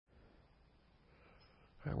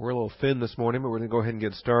We're a little thin this morning, but we're going to go ahead and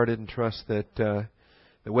get started and trust that the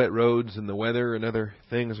wet roads and the weather and other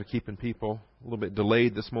things are keeping people a little bit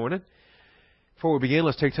delayed this morning. Before we begin,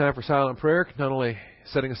 let's take time for silent prayer, not only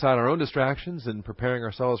setting aside our own distractions and preparing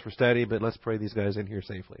ourselves for study, but let's pray these guys in here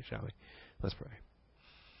safely, shall we? Let's pray.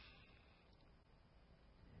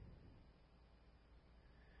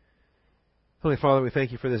 Holy Father, we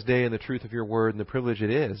thank you for this day and the truth of your word and the privilege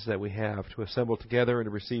it is that we have to assemble together and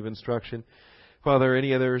to receive instruction. Father,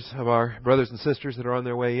 any others of our brothers and sisters that are on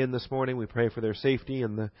their way in this morning, we pray for their safety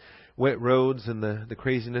and the wet roads and the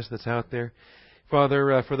craziness that's out there.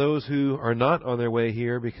 Father, for those who are not on their way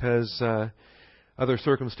here because other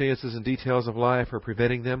circumstances and details of life are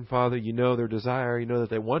preventing them, Father, you know their desire, you know that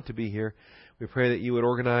they want to be here. We pray that you would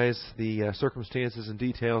organize the circumstances and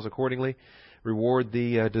details accordingly, reward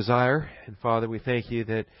the desire, and Father, we thank you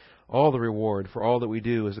that all the reward for all that we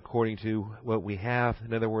do is according to what we have.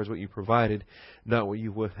 In other words, what you provided, not what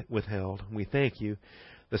you withheld. We thank you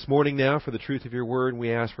this morning now for the truth of your word, and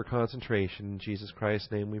we ask for concentration. In Jesus Christ's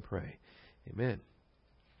name we pray. Amen.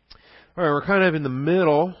 All right, we're kind of in the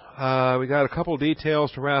middle. We got a couple of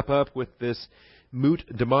details to wrap up with this moot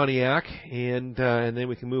demoniac, and then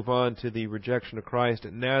we can move on to the rejection of Christ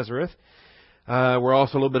at Nazareth. We're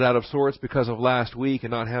also a little bit out of sorts because of last week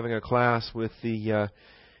and not having a class with the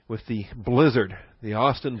blizzard, the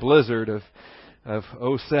Austin blizzard of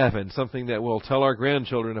 2007, something that we'll tell our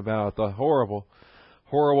grandchildren about, the horrible,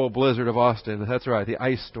 horrible blizzard of Austin. That's right, the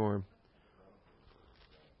ice storm.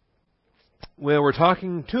 Well, we're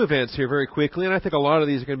talking two events here very quickly, and I think a lot of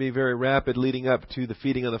these are going to be very rapid leading up to the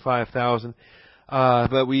feeding of the 5,000.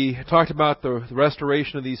 But we talked about the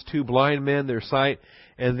restoration of these two blind men, their sight,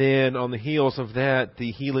 and then on the heels of that,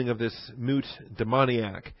 the healing of this mute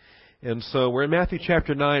demoniac. And so we're in Matthew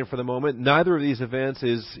chapter 9 for the moment. Neither of these events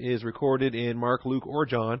is recorded in Mark, Luke, or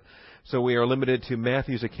John. So we are limited to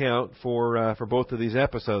Matthew's account for both of these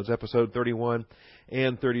episodes, episode 31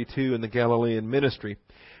 and 32 in the Galilean ministry.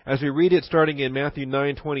 As we read it starting in Matthew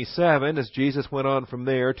 9:27, as Jesus went on from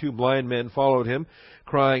there, two blind men followed him,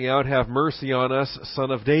 crying out, "Have mercy on us, Son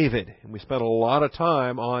of David." And we spent a lot of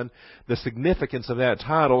time on the significance of that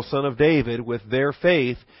title, Son of David, with their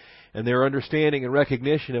faith and their understanding and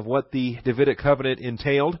recognition of what the Davidic covenant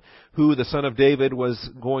entailed, who the Son of David was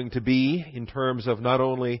going to be in terms of not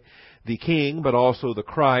only the king, but also the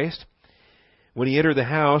Christ. When he entered the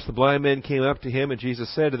house, the blind men came up to him, and Jesus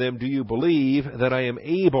said to them, "Do you believe that I am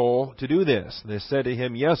able to do this?" And they said to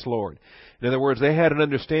him, "Yes, Lord." In other words, they had an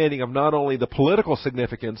understanding of not only the political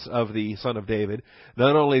significance of the Son of David,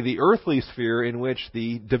 not only the earthly sphere in which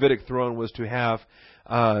the Davidic throne was to have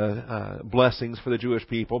blessings for the Jewish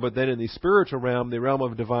people, but then in the spiritual realm, the realm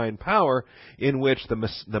of divine power, in which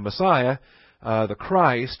the Messiah, the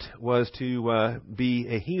Christ, was to be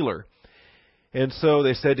a healer. And so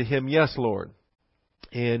they said to him, "Yes, Lord."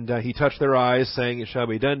 And he touched their eyes, saying, "It shall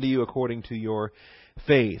be done to you according to your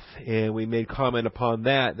faith." And we made comment upon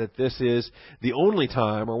that this is the only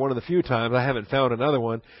time, or one of the few times, I haven't found another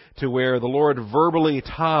one, to where the Lord verbally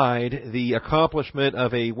tied the accomplishment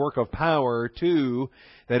of a work of power to,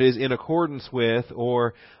 that is in accordance with,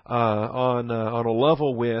 or on a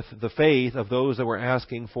level with, the faith of those that were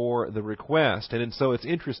asking for the request. And so it's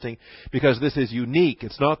interesting because this is unique.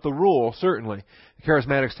 It's not the rule, certainly. The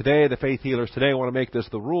charismatics today, the faith healers today, want to make this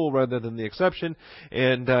the rule rather than the exception,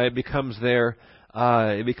 and it becomes their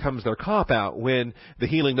cop-out when the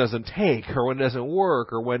healing doesn't take, or when it doesn't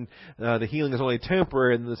work, or when the healing is only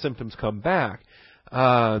temporary and the symptoms come back.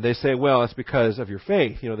 They say, well, it's because of your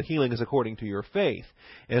faith. The healing is according to your faith.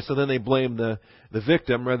 And so then they blame the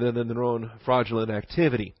victim rather than their own fraudulent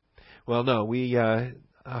activity. Well, no,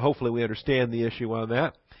 hopefully we understand the issue on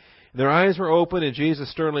that. Their eyes were open, and Jesus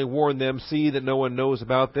sternly warned them, "See that no one knows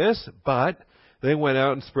about this." But they went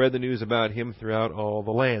out and spread the news about him throughout all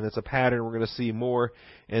the land. That's a pattern we're going to see more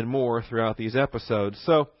and more throughout these episodes.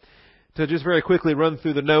 So, to just very quickly run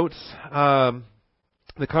through the notes,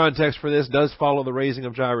 the context for this does follow the raising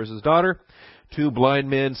of Jairus' daughter. Two blind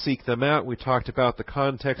men seek them out. We talked about the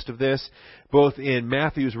context of this, both in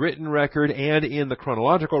Matthew's written record and in the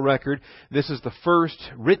chronological record. This is the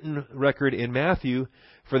first written record in Matthew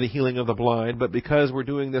for the healing of the blind, but because we're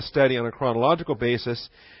doing this study on a chronological basis,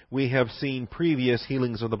 we have seen previous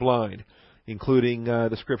healings of the blind, including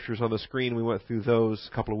the scriptures on the screen. We went through those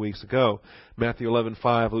a couple of weeks ago. Matthew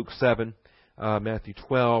 11:5, Luke 7, Matthew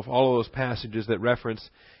 12, all of those passages that reference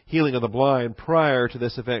healing of the blind prior to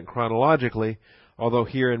this event chronologically, although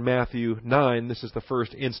here in Matthew 9, this is the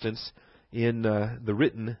first instance in the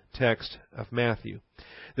written text of Matthew.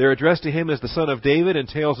 Their address to him as the Son of David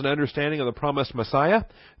entails an understanding of the promised Messiah,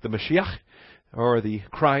 the Mashiach, or the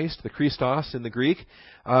Christ, the Christos in the Greek.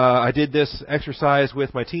 I did this exercise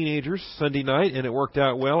with my teenagers Sunday night, and it worked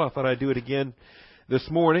out well. I thought I'd do it again this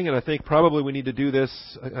morning, and I think probably we need to do this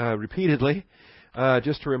repeatedly,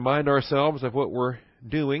 just to remind ourselves of what we're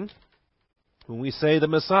doing when we say the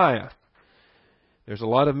Messiah. There's a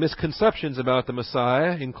lot of misconceptions about the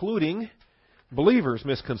Messiah, including believers'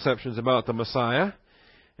 misconceptions about the Messiah.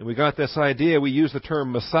 And we got this idea, we use the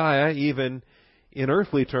term Messiah even in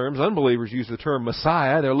earthly terms. Unbelievers use the term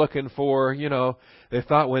Messiah. They're looking for, they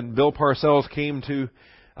thought when Bill Parcells came to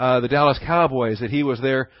the Dallas Cowboys that he was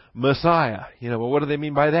their Messiah. Well, what do they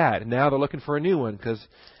mean by that? And now they're looking for a new one because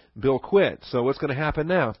Bill quit. So what's going to happen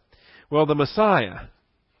now? Well, the Messiah.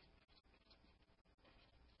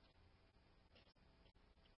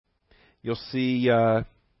 You'll see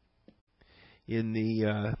in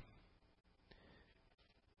the,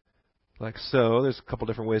 like so, there's a couple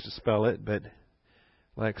different ways to spell it, but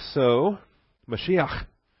like so, Mashiach.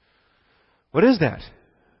 What is that?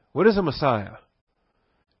 What is a Messiah?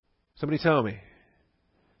 Somebody tell me.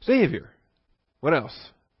 Savior. What else?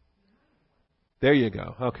 There you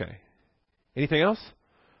go. Okay. Anything else?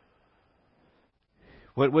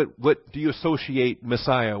 What do you associate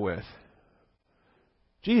Messiah with?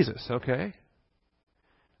 Jesus. Okay.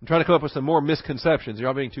 I'm trying to come up with some more misconceptions. You're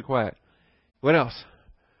all being too quiet. What else?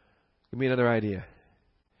 Give me another idea.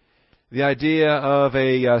 The idea of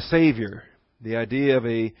a Savior. The idea of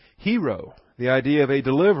a hero. The idea of a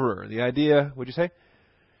deliverer. The idea, what'd you say?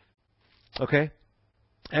 Okay.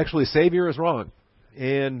 Actually, Savior is wrong.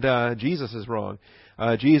 And Jesus is wrong.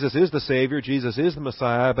 Jesus is the Savior. Jesus is the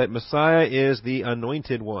Messiah. But Messiah is the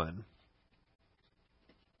anointed one.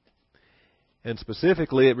 And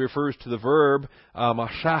specifically, it refers to the verb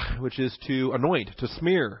mashach, which is to anoint, to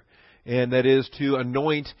smear. And that is to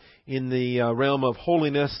anoint in the realm of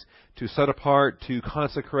holiness, to set apart, to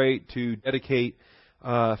consecrate, to dedicate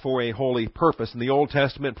for a holy purpose. In the Old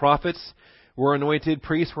Testament, prophets were anointed,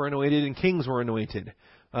 priests were anointed, and kings were anointed.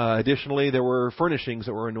 Additionally, there were furnishings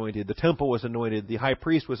that were anointed. The temple was anointed. The high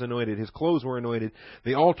priest was anointed. His clothes were anointed.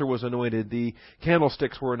 The altar was anointed. The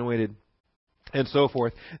candlesticks were anointed, and so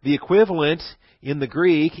forth. The equivalent in the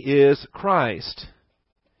Greek is Christ,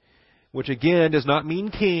 which again does not mean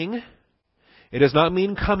king. It does not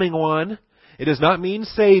mean coming one. It does not mean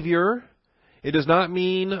savior. It does not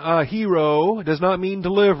mean hero. It does not mean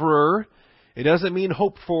deliverer. It doesn't mean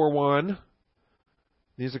hoped for one.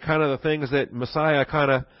 These are kind of the things that Messiah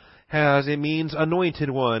kind of has. It means anointed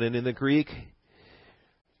one. And in the Greek,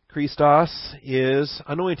 Christos is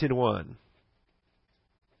anointed one.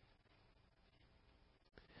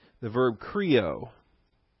 The verb kreo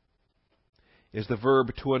is the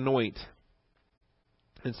verb to anoint.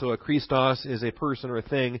 And so a Christos is a person or a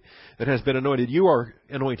thing that has been anointed. You are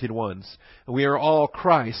anointed ones. We are all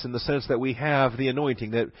Christ in the sense that we have the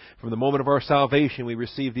anointing, that from the moment of our salvation we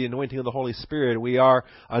receive the anointing of the Holy Spirit. We are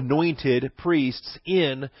anointed priests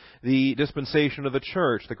in the dispensation of the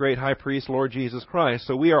church, the great high priest, Lord Jesus Christ.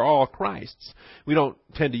 So we are all Christs. We don't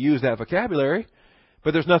tend to use that vocabulary,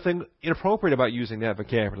 but there's nothing inappropriate about using that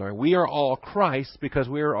vocabulary. We are all Christ because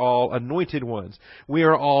we are all anointed ones. We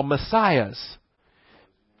are all Messiahs.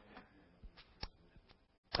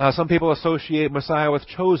 Some people associate Messiah with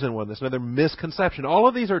chosen one. That's another misconception. All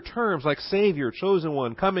of these are terms like Savior, chosen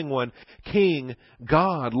one, coming one, King,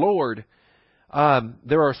 God, Lord.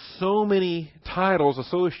 There are so many titles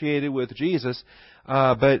associated with Jesus,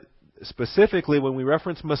 but specifically when we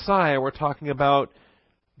reference Messiah, we're talking about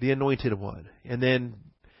the anointed one. And then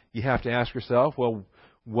you have to ask yourself, well,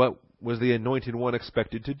 what was the anointed one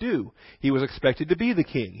expected to do? He was expected to be the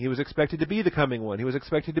king. He was expected to be the coming one. He was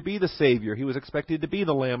expected to be the Savior. He was expected to be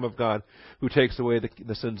the Lamb of God who takes away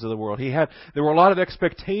the sins of the world. There were a lot of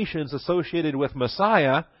expectations associated with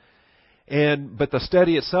Messiah, but the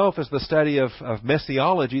study itself is the study of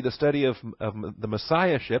messiology, the study of the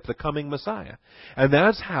Messiahship, the coming Messiah. And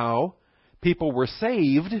that's how people were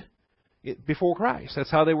saved before Christ. That's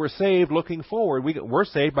how they were saved looking forward. We're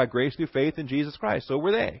saved by grace through faith in Jesus Christ. So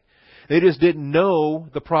were they. They just didn't know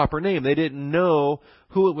the proper name. They didn't know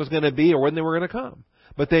who it was going to be or when they were going to come.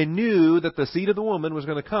 But they knew that the seed of the woman was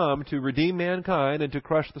going to come to redeem mankind and to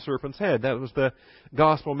crush the serpent's head. That was the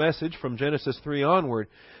gospel message from Genesis 3 onward.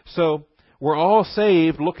 So we're all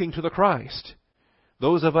saved looking to the Christ.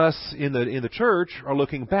 Those of us in the church are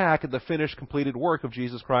looking back at the finished, completed work of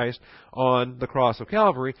Jesus Christ on the cross of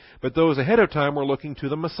Calvary. But those ahead of time were looking to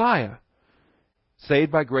the Messiah,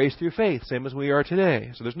 saved by grace through faith, same as we are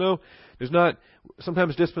today. So there's not.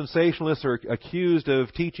 Sometimes dispensationalists are accused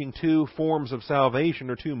of teaching two forms of salvation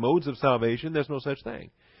or two modes of salvation. There's no such thing.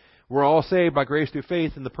 We're all saved by grace through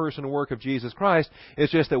faith in the person and work of Jesus Christ.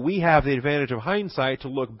 It's just that we have the advantage of hindsight to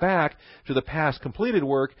look back to the past completed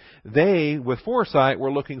work. They, with foresight,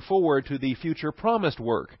 were looking forward to the future promised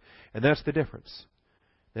work. And that's the difference.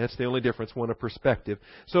 That's the only difference, one of perspective.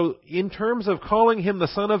 So in terms of calling him the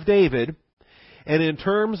Son of David, and in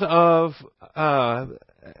terms of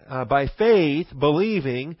by faith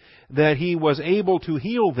believing that he was able to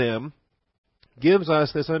heal them, gives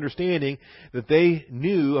us this understanding that they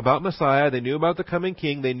knew about Messiah, they knew about the coming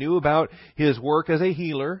King, they knew about his work as a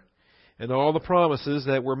healer, and all the promises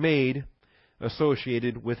that were made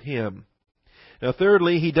associated with him. Now,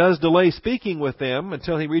 thirdly, he does delay speaking with them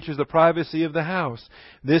until he reaches the privacy of the house.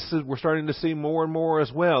 We're starting to see more and more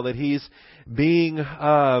as well, that he's being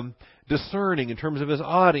discerning in terms of his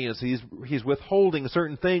audience. He's withholding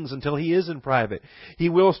certain things until he is in private. He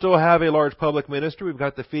will still have a large public ministry. We've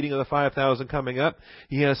got the feeding of the 5,000 coming up.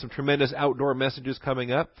 He has some tremendous outdoor messages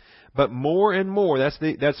coming up. But more and more, that's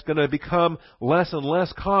going to become less and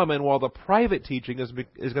less common, while the private teaching is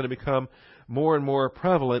going to become more and more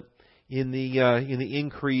prevalent in the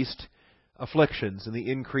increased afflictions, in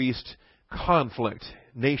the increased conflict.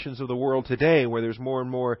 Nations of the world today, where there's more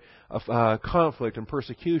and more conflict and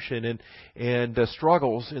persecution and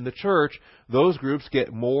struggles in the church, those groups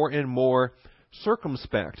get more and more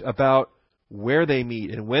circumspect about where they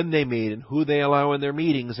meet and when they meet and who they allow in their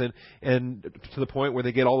meetings, and to the point where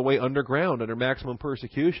they get all the way underground under maximum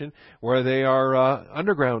persecution, where they are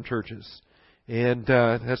underground churches. And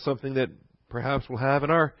that's something that perhaps we'll have in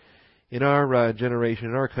our generation,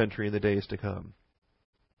 in our country, in the days to come.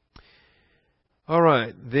 All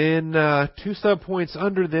right, then 2 subpoints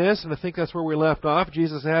under this, and I think that's where we left off.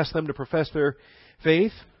 Jesus asked them to profess their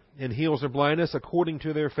faith and heals their blindness according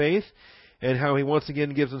to their faith, and how he once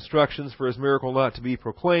again gives instructions for his miracle not to be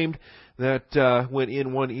proclaimed. That went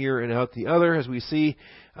in one ear and out the other. As we see,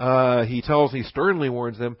 he sternly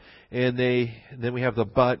warns them, and then we have the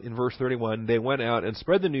but in verse 31. They went out and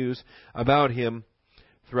spread the news about him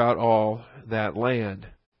throughout all that land.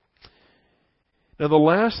 Now, the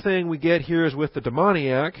last thing we get here is with the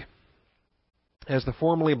demoniac. As the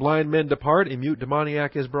formerly blind men depart, a mute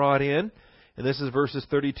demoniac is brought in. And this is verses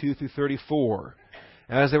 32 through 34.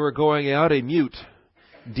 As they were going out, a mute,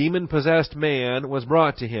 demon-possessed man was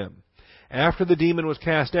brought to him. After the demon was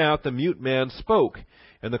cast out, the mute man spoke.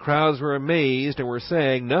 And the crowds were amazed and were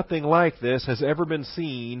saying, "Nothing like this has ever been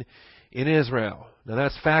seen in Israel." Now,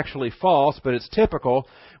 that's factually false, but it's typical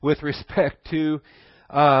with respect to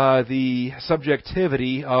the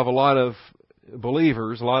subjectivity of a lot of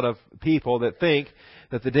believers, a lot of people that think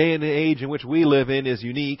that the day and the age in which we live in is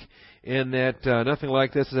unique, and that nothing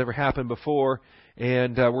like this has ever happened before,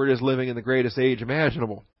 and we're just living in the greatest age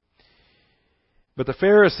imaginable. But the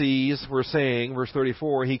Pharisees were saying, verse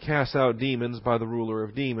 34, he casts out demons by the ruler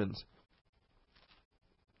of demons.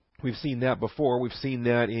 We've seen that before. We've seen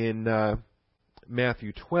that in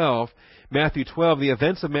Matthew 12. Matthew 12, the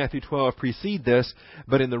events of Matthew 12 precede this,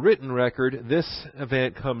 but in the written record, this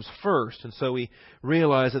event comes first. And so we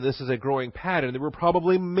realize that this is a growing pattern. There were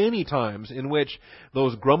probably many times in which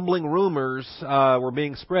those grumbling rumors were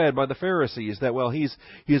being spread by the Pharisees that, well, he's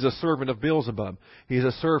a servant of Beelzebub. He's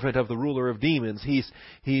a servant of the ruler of demons. He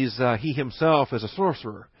himself is a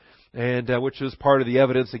sorcerer, and which is part of the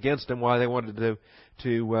evidence against him why they wanted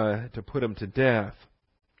to put him to death.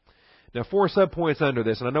 Now, 4 subpoints under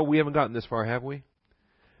this, and I know we haven't gotten this far, have we?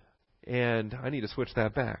 And I need to switch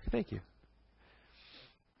that back. Thank you.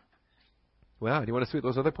 Well, do you want to see what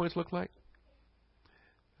those other points look like?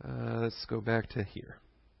 Let's go back to here.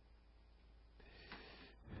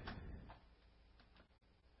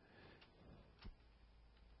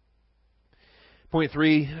 Point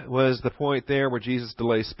 3 was the point there where Jesus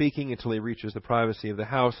delays speaking until he reaches the privacy of the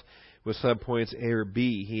house, with subpoints A or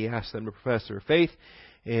B. He asks them to profess their faith,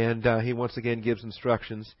 and he once again gives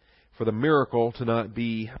instructions for the miracle to not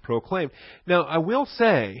be proclaimed. Now, I will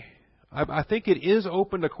say, I think it is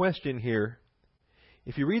open to question here.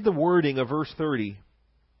 If you read the wording of verse 30,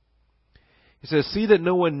 it says, "See that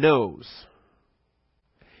no one knows."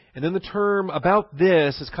 And then the term "about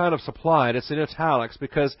this" is kind of supplied. It's in italics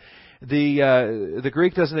because the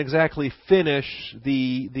Greek doesn't exactly finish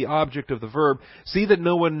the object of the verb. See that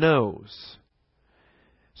no one knows.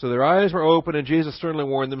 So their eyes were open, and Jesus sternly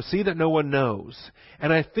warned them, "See that no one knows."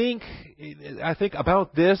 And I think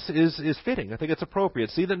 "about this" is fitting. I think it's appropriate.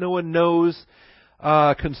 See that no one knows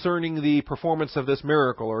concerning the performance of this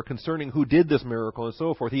miracle, or concerning who did this miracle, and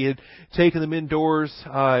so forth. He had taken them indoors.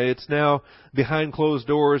 It's now behind closed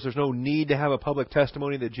doors. There's no need to have a public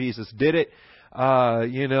testimony that Jesus did it.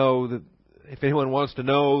 if anyone wants to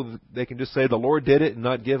know, they can just say the Lord did it and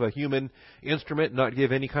not give a human instrument, not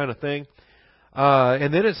give any kind of thing.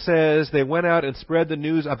 And then it says they went out and spread the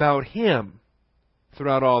news about Him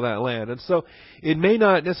throughout all that land. And so it may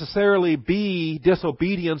not necessarily be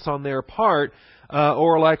disobedience on their part,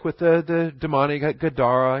 or like with the demonic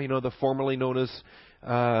Gadara, the formerly known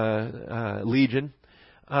as Legion,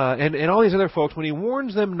 and all these other folks. When He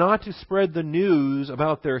warns them not to spread the news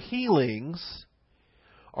about their healings,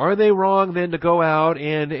 are they wrong then to go out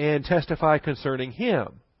and testify concerning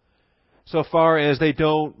Him? So far as they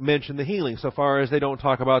don't mention the healing, so far as they don't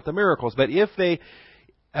talk about the miracles. But if they,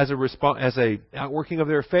 as a outworking of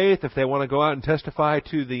their faith, if they want to go out and testify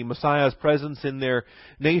to the Messiah's presence in their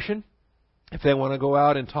nation, if they want to go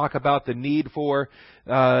out and talk about the need for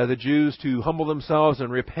the Jews to humble themselves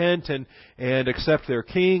and repent and accept their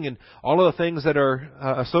king and all of the things that are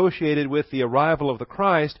associated with the arrival of the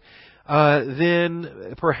Christ,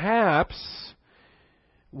 then perhaps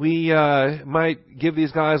we might give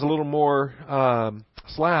these guys a little more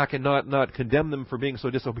slack and not condemn them for being so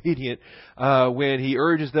disobedient when He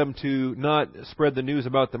urges them to not spread the news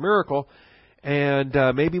about the miracle. And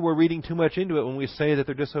maybe we're reading too much into it when we say that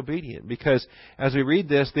they're disobedient, because as we read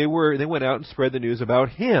this, they went out and spread the news about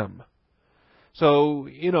Him. So,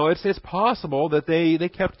 it's possible that they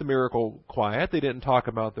kept the miracle quiet. They didn't talk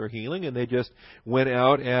about their healing, and they just went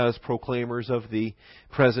out as proclaimers of the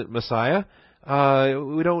present Messiah.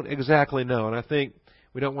 We don't exactly know, and I think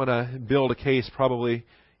we don't want to build a case probably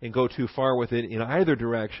and go too far with it in either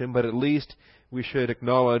direction, but at least we should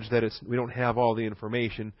acknowledge that we don't have all the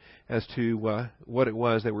information as to what it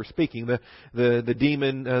was they were speaking. The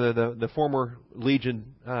demon, the former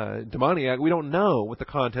Legion demoniac, we don't know what the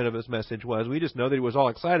content of his message was. We just know that he was all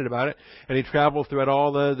excited about it, and he traveled throughout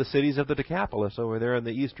all the cities of the Decapolis over there on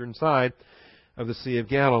the eastern side of the Sea of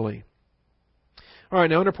Galilee. All right,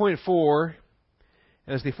 now under point 4,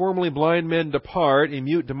 as the formerly blind men depart, a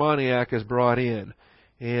mute demoniac is brought in.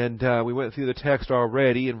 And we went through the text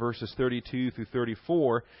already in verses 32 through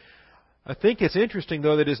 34. I think it's interesting,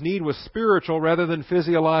 though, that his need was spiritual rather than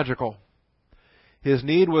physiological. His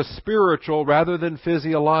need was spiritual rather than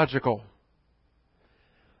physiological.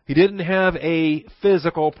 He didn't have a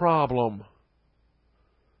physical problem.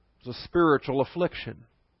 It was a spiritual affliction.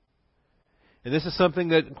 And this is something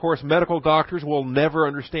that, of course, medical doctors will never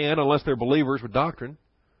understand unless they're believers with doctrine.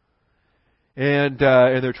 And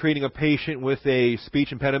they're treating a patient with a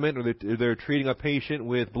speech impediment, or they're treating a patient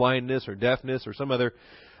with blindness or deafness or some other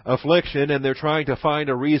affliction, and they're trying to find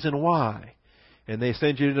a reason why. And they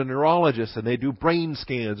send you to a neurologist, and they do brain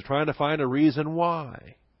scans trying to find a reason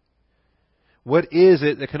why. What is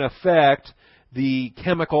it that can affect the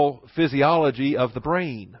chemical physiology of the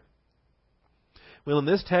brain? Well, in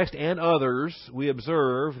this text and others, we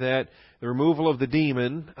observe that the removal of the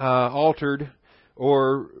demon altered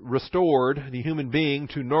or restored the human being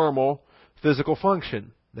to normal physical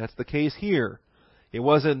function. That's the case here. It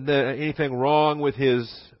wasn't anything wrong with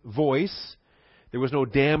his voice. There was no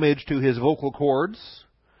damage to his vocal cords.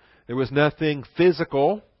 There was nothing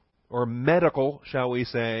physical or medical, shall we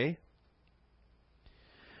say,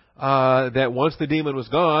 that once the demon was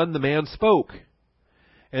gone, the man spoke.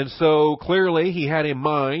 And so clearly he had a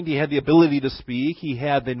mind, he had the ability to speak, he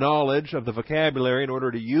had the knowledge of the vocabulary in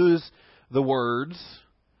order to use the words,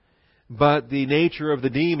 but the nature of the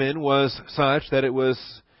demon was such that it was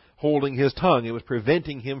holding his tongue. It was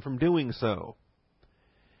preventing him from doing so.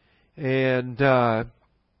 And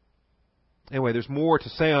anyway, there's more to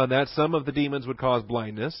say on that. Some of the demons would cause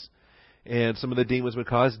blindness, and some of the demons would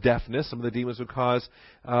cause deafness. Some of the demons would cause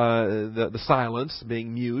the silence,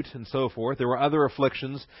 being mute, and so forth. There were other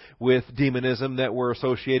afflictions with demonism that were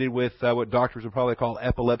associated with what doctors would probably call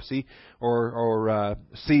epilepsy or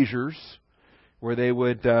seizures, where they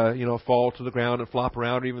would fall to the ground and flop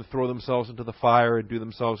around, or even throw themselves into the fire and do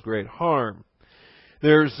themselves great harm.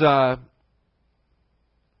 There's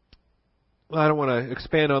I don't want to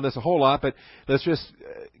expand on this a whole lot, but let's just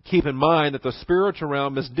keep in mind that the spiritual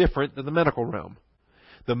realm is different than the medical realm.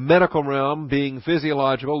 The medical realm being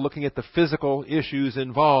physiological, looking at the physical issues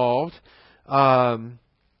involved.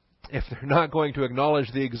 If they're not going to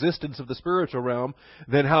acknowledge the existence of the spiritual realm,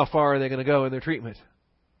 then how far are they going to go in their treatment?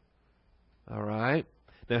 All right.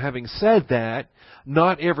 Now, having said that,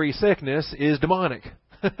 not every sickness is demonic.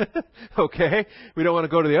 Okay? We don't want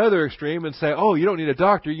to go to the other extreme and say, oh, you don't need a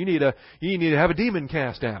doctor, you need to have a demon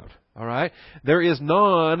cast out. All right? There is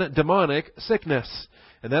non-demonic sickness.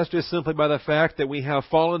 And that's just simply by the fact that we have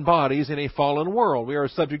fallen bodies in a fallen world. We are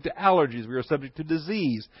subject to allergies. We are subject to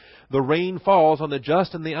disease. The rain falls on the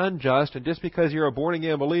just and the unjust, and just because you're a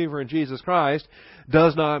born-again believer in Jesus Christ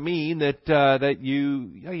does not mean that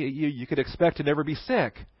you could expect to never be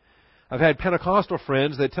sick. I've had Pentecostal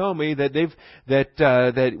friends that tell me that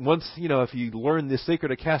that once, if you learn the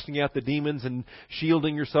secret of casting out the demons and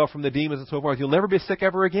shielding yourself from the demons and so forth, you'll never be sick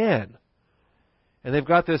ever again. And they've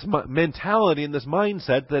got this mentality and this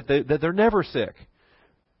mindset that they're never sick.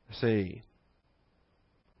 See,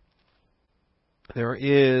 there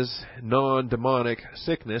is non-demonic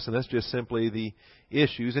sickness, and that's just simply the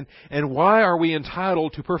issues. And why are we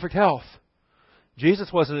entitled to perfect health?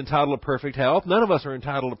 Jesus wasn't entitled to perfect health. None of us are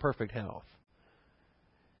entitled to perfect health.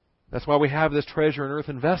 That's why we have this treasure in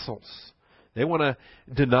earthen vessels. They want to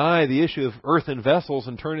deny the issue of earthen vessels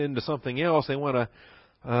and turn it into something else. They want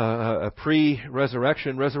a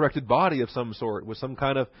pre-resurrection, resurrected body of some sort with some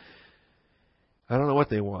kind of, I don't know what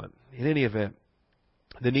they want. In any event,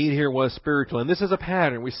 the need here was spiritual. And this is a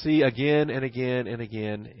pattern we see again and again and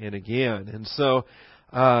again and again. And so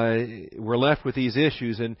we're left with these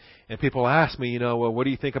issues, and people ask me, well, what do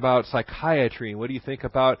you think about psychiatry? What do you think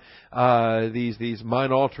about these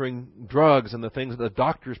mind-altering drugs and the things that the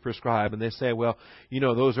doctors prescribe? And they say, well,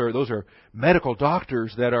 those are medical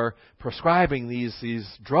doctors that are prescribing these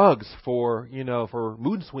drugs for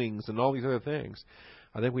mood swings and all these other things.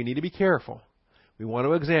 I think we need to be careful. We want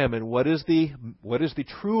to examine what is the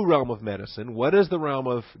true realm of medicine, what is the realm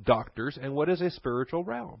of doctors, and what is a spiritual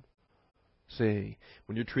realm. See,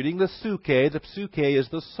 when you're treating the psyche is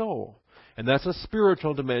the soul. And that's a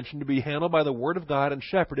spiritual dimension to be handled by the Word of God and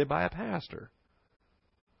shepherded by a pastor.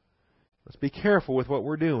 Let's be careful with what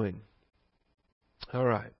we're doing. All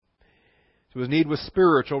right. So his need was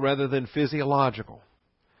spiritual rather than physiological.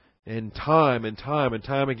 And time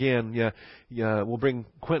again, we'll bring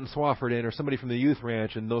Quentin Swafford in or somebody from the youth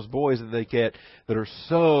ranch, and those boys that they get that are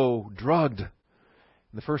so drugged. And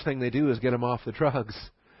the first thing they do is get them off the drugs.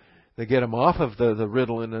 They get them off of the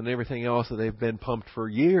Ritalin and everything else that they've been pumped for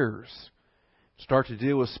years. Start to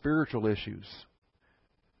deal with spiritual issues.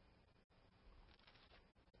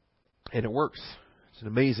 And it works. It's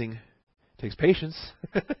amazing. It takes patience.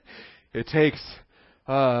 It takes,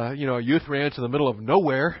 a youth ranch in the middle of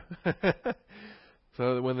nowhere.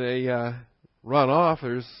 So that when they run off,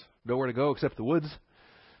 there's nowhere to go except the woods.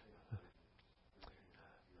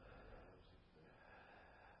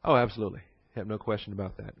 Oh, absolutely. Have no question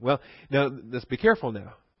about that. Well, now, let's be careful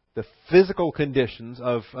now. The physical conditions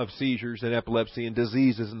of seizures and epilepsy and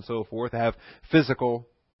diseases and so forth have physical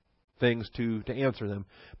things to answer them.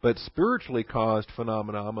 But spiritually caused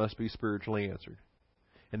phenomena must be spiritually answered.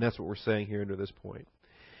 And that's what we're saying here under this point.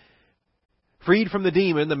 Freed from the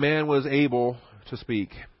demon, the man was able to speak.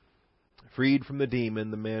 Freed from the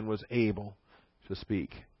demon, the man was able to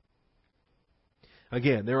speak.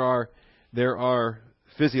 Again, there are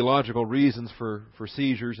physiological reasons for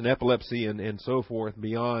seizures and epilepsy and so forth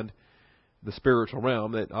beyond the spiritual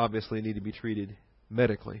realm that obviously need to be treated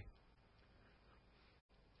medically.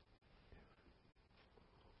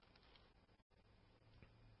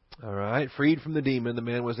 All right, freed from the demon, the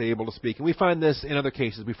man was able to speak. And we find this in other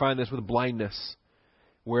cases. We find this with blindness,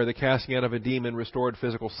 where the casting out of a demon restored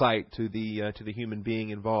physical sight to the human being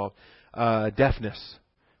involved. Deafness.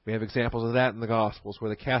 We have examples of that in the Gospels, where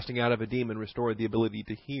the casting out of a demon restored the ability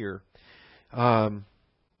to hear. And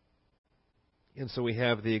so we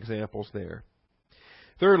have the examples there.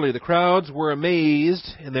 Thirdly, the crowds were amazed,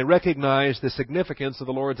 and they recognized the significance of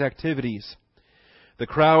the Lord's activities. The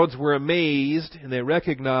crowds were amazed, and they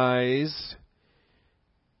recognized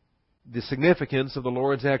the significance of the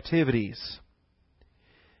Lord's activities.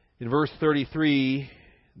 In verse 33,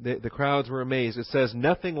 the crowds were amazed. It says,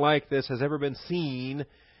 nothing like this has ever been seen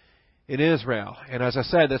in Israel. And as I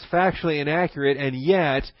said, that's factually inaccurate, and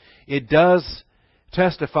yet it does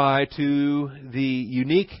testify to the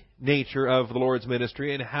unique nature of the Lord's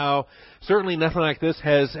ministry and how certainly nothing like this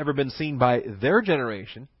has ever been seen by their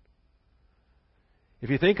generation. If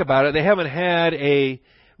you think about it, they haven't had a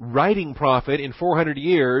writing prophet in 400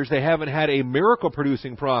 years. They haven't had a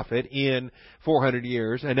miracle-producing prophet in 400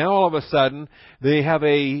 years. And now all of a sudden, they have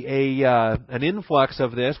an influx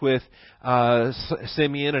of this with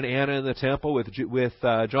Simeon and Anna in the temple, with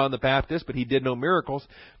John the Baptist, but he did no miracles.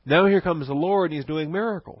 Now here comes the Lord, and He's doing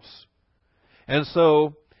miracles. And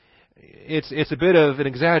so it's a bit of an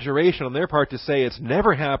exaggeration on their part to say it's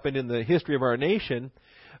never happened in the history of our nation.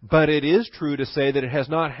 But it is true to say that it has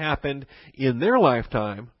not happened in their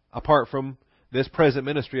lifetime apart from this present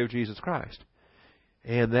ministry of Jesus Christ.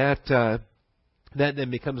 And that then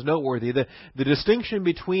becomes noteworthy. The distinction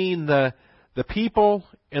between the the people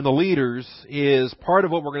and the leaders is part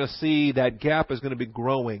of what we're going to see. That gap is going to be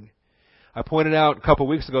growing. I pointed out a couple of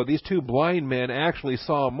weeks ago, these two blind men actually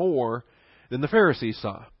saw more than the Pharisees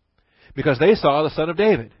saw, because they saw the Son of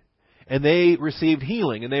David, and they received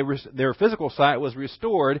healing, and their physical sight was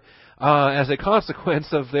restored as a consequence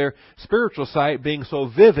of their spiritual sight being so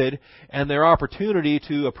vivid, and their opportunity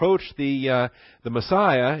to approach the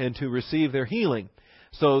Messiah and to receive their healing.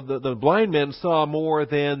 So the blind men saw more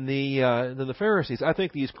than the Pharisees. I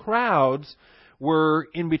think these crowds were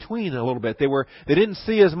in between a little bit. They didn't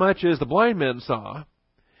see as much as the blind men saw.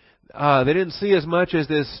 They didn't see as much as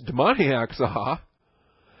this demoniac saw.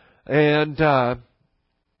 And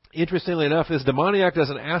interestingly enough, this demoniac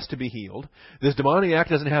doesn't ask to be healed. This demoniac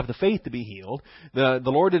doesn't have the faith to be healed. The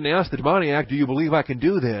Lord didn't ask the demoniac, "Do you believe I can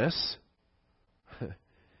do this?"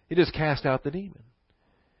 He just cast out the demon.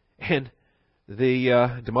 And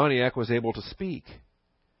the demoniac was able to speak.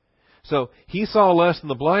 So he saw less than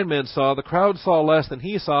the blind men saw. The crowd saw less than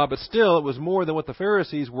he saw, but still it was more than what the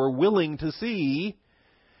Pharisees were willing to see,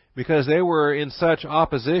 because they were in such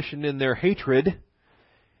opposition in their hatred.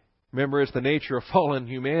 Remember, it's the nature of fallen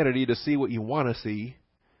humanity to see what you want to see,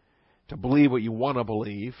 to believe what you want to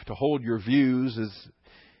believe, to hold your views as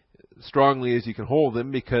strongly as you can hold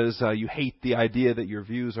them, because you hate the idea that your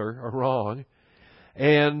views are wrong.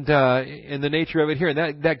 And the nature of it here,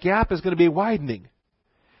 and that gap is going to be widening.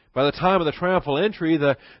 By the time of the triumphal entry,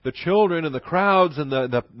 the children and the crowds and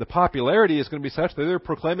the popularity is going to be such that they're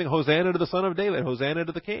proclaiming Hosanna to the Son of David, Hosanna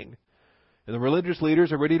to the King. And the religious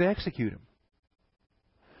leaders are ready to execute him.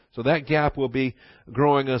 So that gap will be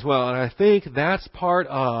growing as well. And I think that's part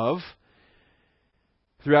of,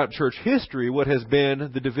 throughout church history, what has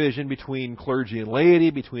been the division between clergy and laity,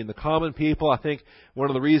 between the common people. I think one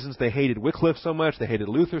of the reasons they hated Wycliffe so much, they hated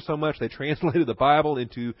Luther so much, they translated the Bible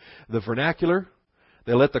into the vernacular.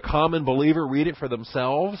 They let the common believer read it for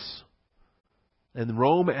themselves. And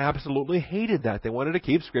Rome absolutely hated that. They wanted to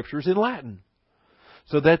keep Scriptures in Latin,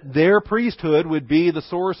 so that their priesthood would be the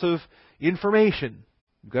source of information.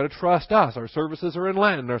 You've got to trust us. Our services are in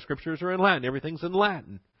Latin. Our Scriptures are in Latin. Everything's in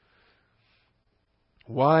Latin.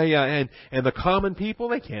 Why? And the common people,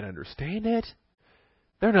 they can't understand it.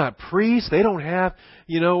 They're not priests. They don't have,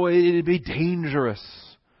 it'd be dangerous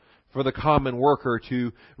for the common worker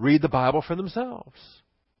to read the Bible for themselves.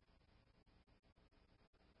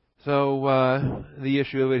 So the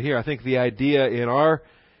issue of it here, I think the idea in our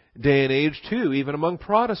day and age too, even among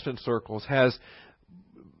Protestant circles, has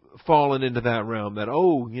fallen into that realm. That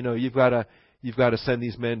you've got to send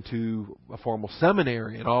these men to a formal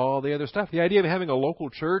seminary and all the other stuff. The idea of having a local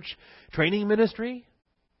church training ministry,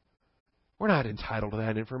 we're not entitled to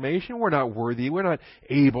that information. We're not worthy. We're not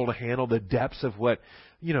able to handle the depths of what,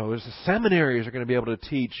 the seminaries are going to be able to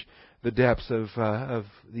teach the depths of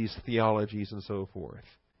these theologies and so forth.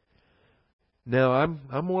 No,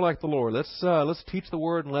 I'm more like the Lord. Let's teach the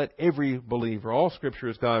Word and let every believer, all Scripture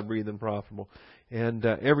is God-breathed and profitable, and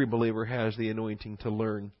every believer has the anointing to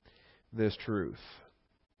learn this truth.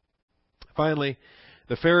 Finally,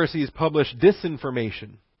 the Pharisees published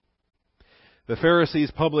disinformation. The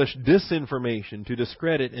Pharisees published disinformation to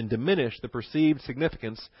discredit and diminish the perceived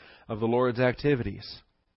significance of the Lord's activities,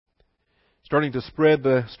 starting to spread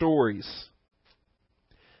the stories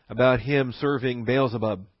about Him serving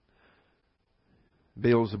Beelzebub,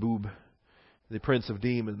 the prince of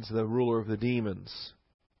demons, the ruler of the demons.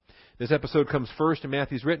 This episode comes first in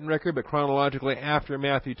Matthew's written record, but chronologically after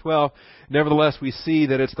Matthew 12. Nevertheless, we see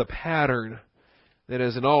that it's the pattern that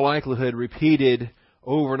is in all likelihood repeated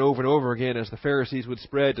over and over and over again as the Pharisees would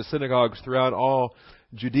spread to synagogues throughout all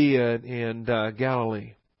Judea and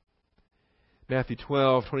Galilee. Matthew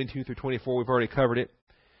 12, 22 through 24, we've already covered it.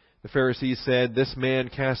 The Pharisees said, "This man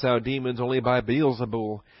casts out demons only by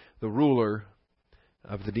Beelzebul, the ruler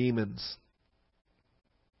of the demons."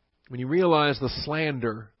 When you realize the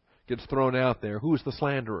slander gets thrown out there, who's the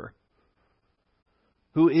slanderer?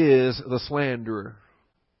 Who is the slanderer?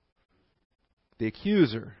 The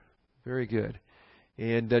accuser. Very good.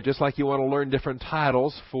 And just like you want to learn different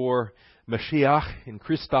titles for Mashiach and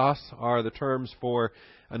Christos are the terms for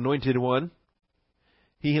anointed one.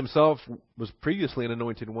 He himself was previously an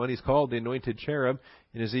anointed one. He's called the anointed cherub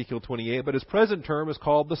in Ezekiel 28. But his present term is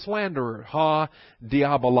called the slanderer. Ha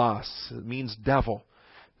diabolos. It means devil.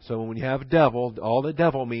 So when you have devil, all that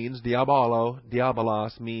devil means,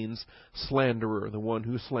 diabolos means slanderer, the one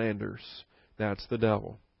who slanders. That's the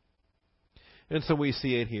devil. And so we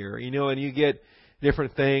see it here. And you get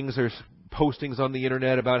different things. There's postings on the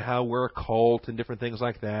internet about how we're a cult and different things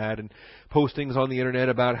like that, and postings on the internet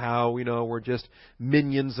about how we're just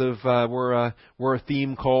minions of we're a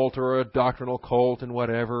theme cult or a doctrinal cult and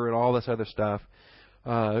whatever and all this other stuff.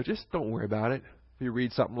 Just don't worry about it. If you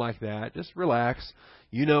read something like that, just relax.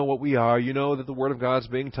 You know what we are. You know that the Word of God's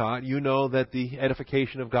being taught. You know that the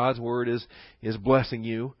edification of God's Word is blessing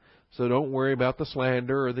you. So don't worry about the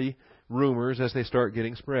slander or the rumors as they start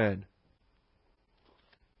getting spread.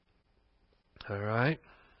 All right.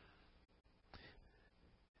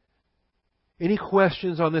 Any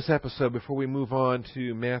questions on this episode before we move on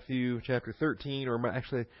to Matthew chapter 13, or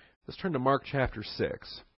actually, let's turn to Mark chapter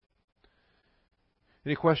 6.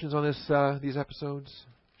 Any questions on these episodes?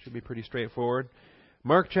 Should be pretty straightforward.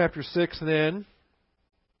 Mark chapter 6 then.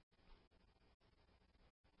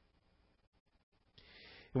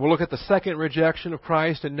 And we'll look at the second rejection of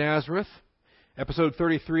Christ in Nazareth. Episode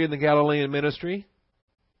 33 in the Galilean ministry.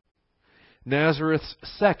 Nazareth's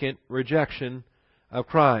second rejection of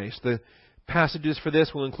Christ. The passages for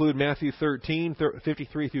this will include Matthew 13,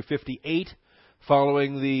 53 through 58,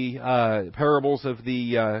 following the parables of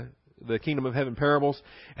the Kingdom of Heaven parables,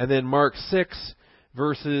 and then Mark 6,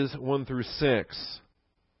 verses 1 through 6.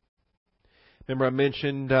 Remember I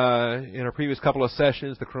mentioned in our previous couple of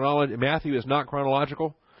sessions, Matthew is not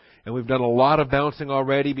chronological, and we've done a lot of bouncing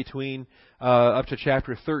already between up to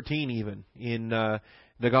chapter 13 even in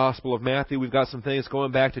the Gospel of Matthew. We've got some things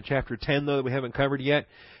going back to chapter 10, though, that we haven't covered yet,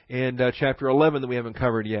 and chapter 11 that we haven't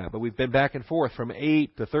covered yet. But we've been back and forth from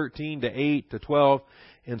 8 to 13 to 8 to 12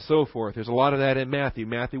 and so forth. There's a lot of that in Matthew.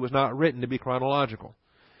 Matthew was not written to be chronological.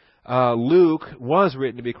 Luke was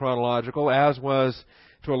written to be chronological, as was,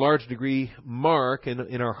 to a large degree, Mark.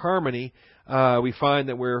 In our harmony, we find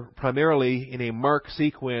that we're primarily in a Mark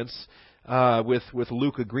sequence with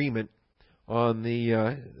Luke agreement on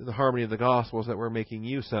the harmony of the Gospels that we're making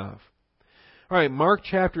use of. All right, Mark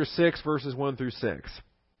chapter 6, verses 1 through 6.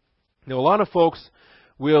 Now, a lot of folks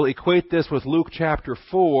will equate this with Luke chapter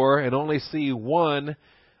 4 and only see one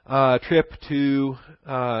trip to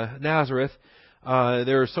Nazareth.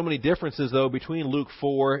 There are so many differences, though, between Luke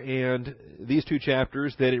 4 and these two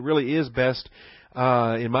chapters that it really is best,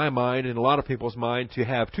 in my mind, and a lot of people's mind, to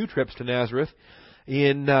have two trips to Nazareth.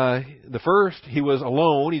 In the first, he was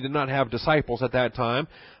alone. He did not have disciples at that time.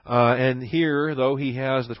 And here, though, he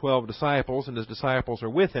has the 12 disciples, and his disciples are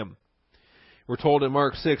with him. We're told in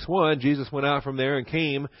Mark 6:1, Jesus went out from there and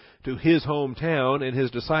came to his hometown, and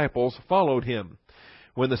his disciples followed him.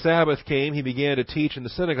 When the Sabbath came, he began to teach in the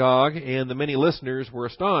synagogue, and the many listeners were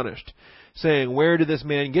astonished, saying, "Where did this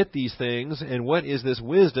man get these things, and what is this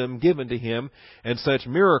wisdom given to him, and such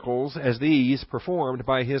miracles as these performed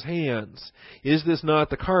by his hands? Is this not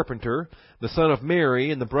the carpenter, the son of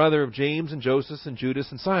Mary, and the brother of James and Joseph and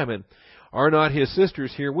Judas and Simon? Are not his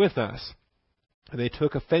sisters here with us?" And they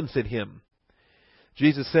took offense at him.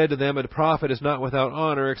 Jesus said to them, "A prophet is not without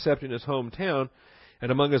honor except in his hometown, and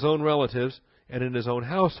among his own relatives, and in his own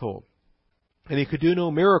household." And he could do no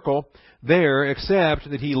miracle there except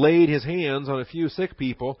that he laid his hands on a few sick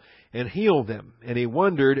people and healed them. And he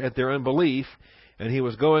wondered at their unbelief, and he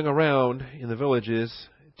was going around in the villages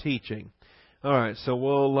teaching. All right, so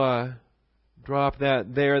we'll drop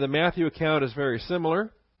that there. The Matthew account is very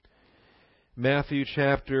similar. Matthew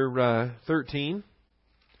chapter 13.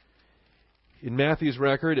 In Matthew's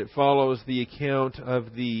record, it follows the account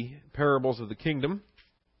of the parables of the kingdom.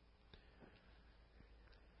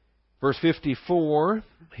 Verse 54,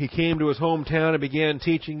 he came to his hometown and began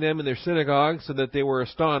teaching them in their synagogue, so that they were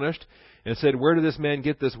astonished, and said, "Where did this man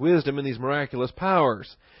get this wisdom and these miraculous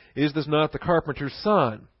powers? Is this not the carpenter's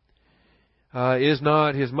son? Is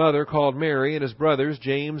not his mother called Mary, and his brothers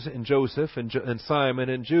James and Joseph and Simon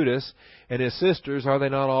and Judas, and his sisters, are they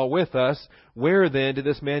not all with us? Where then did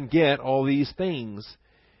this man get all these things?"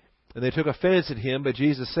 And they took offense at him, but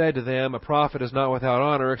Jesus said to them, "A prophet is not without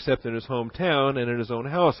honor except in his hometown and in his own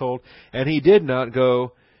household." And he did not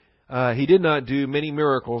do many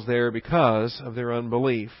miracles there because of their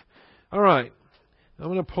unbelief. All right, I'm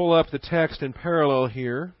going to pull up the text in parallel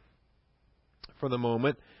here for the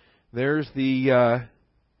moment. There's the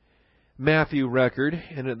Matthew record,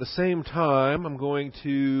 and at the same time, I'm going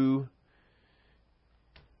to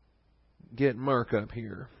get Mark up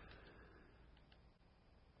here.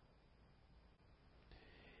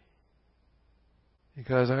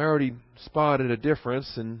 Because I already spotted a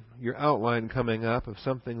difference in your outline coming up of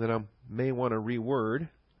something that I may want to reword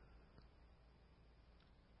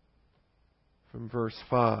from verse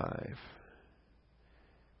 5.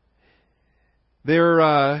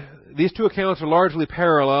 These two accounts are largely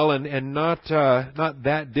parallel and not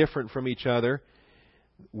that different from each other.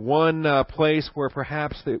 One place where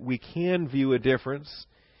perhaps that we can view a difference,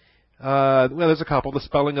 well, there's a couple. The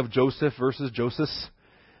spelling of Joseph versus Joseph.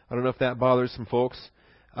 I don't know if that bothers some folks.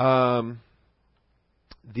 Let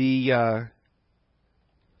me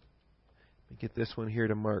get this one here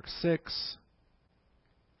to Mark 6.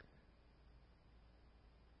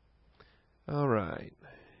 All right.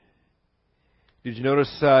 Did you notice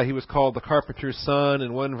he was called the carpenter's son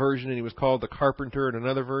in one version, and he was called the carpenter in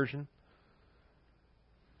another version?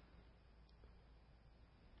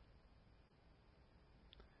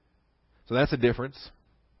 So that's a difference.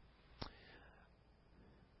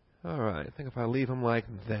 All right. I think if I leave him like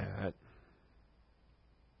that.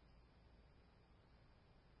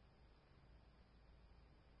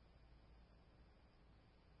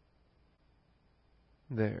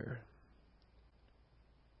 There.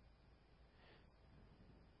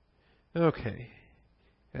 Okay.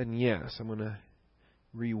 And yes, I'm going to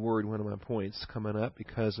reword one of my points coming up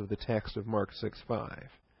because of the text of Mark 6:5.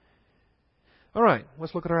 All right,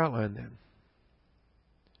 let's look at our outline then.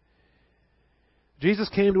 Jesus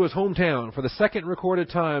came to his hometown for the second recorded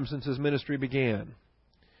time since his ministry began.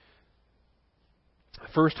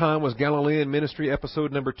 First time was Galilean ministry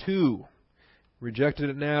episode number 2, rejected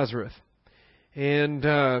at Nazareth. And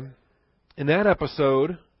in that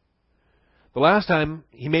episode, the last time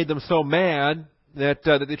he made them so mad that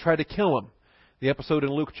they tried to kill him. The episode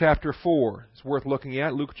in Luke chapter 4 is worth looking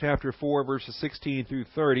at. Luke chapter 4, verses 16 through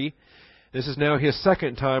 30. This is now his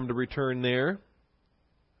second time to return there.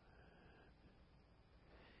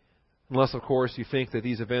 Unless, of course, you think that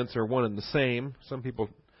these events are one and the same. Some people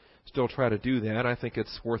still try to do that. I think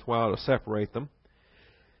it's worthwhile to separate them.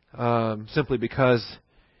 Simply because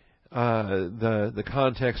the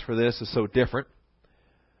context for this is so different.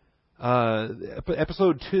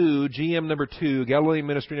 Episode 2, GM number 2, Galilean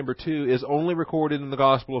ministry number 2, is only recorded in the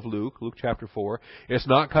Gospel of Luke, Luke chapter 4. It's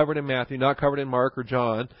not covered in Matthew, not covered in Mark or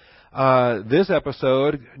John. This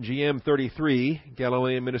episode, GM 33,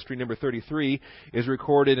 Galilean ministry number 33, is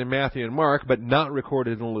recorded in Matthew and Mark, but not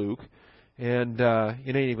recorded in Luke. And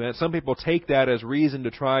in any event, some people take that as reason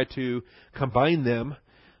to try to combine them.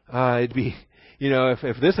 It'd be,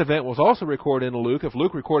 if this event was also recorded in Luke, if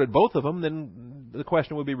Luke recorded both of them, then the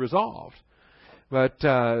question would be resolved. But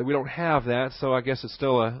we don't have that, so I guess it's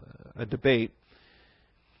still a debate.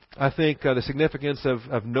 I think the significance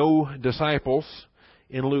of no disciples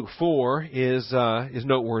in Luke 4 is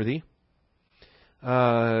noteworthy.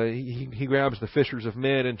 He grabs the fishers of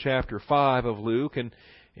men in chapter 5 of Luke and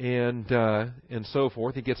so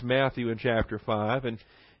forth. He gets Matthew in chapter 5, and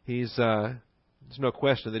there's no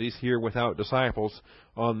question that he's here without disciples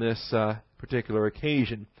on this particular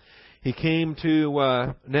occasion. He came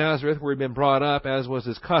to Nazareth, where he'd been brought up, as was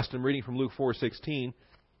his custom, reading from Luke 4:16.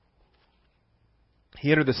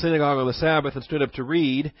 He entered the synagogue on the Sabbath and stood up to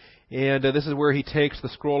read, and this is where he takes the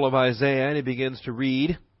scroll of Isaiah and he begins to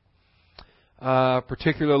read.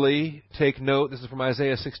 Particularly, take note, this is from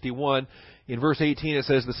Isaiah 61. In verse 18 it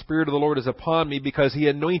says, "The Spirit of the Lord is upon me because He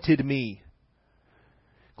anointed me,"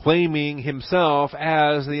 claiming Himself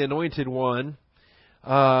as the anointed one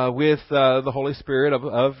with the Holy Spirit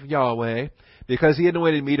of Yahweh. "Because He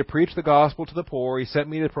anointed me to preach the gospel to the poor, He sent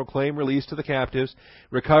me to proclaim release to the captives,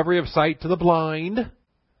 recovery of sight to the blind."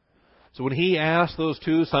 So when He asked those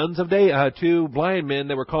two blind men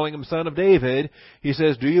that were calling Him Son of David, He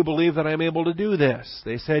says, "Do you believe that I'm able to do this?"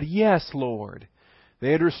 They said, "Yes, Lord."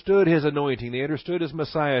 They understood His anointing. They understood His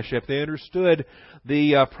messiahship. They understood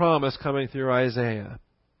the promise coming through Isaiah.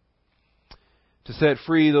 To set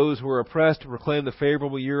free those who are oppressed, to proclaim the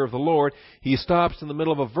favorable year of the Lord. He stops in the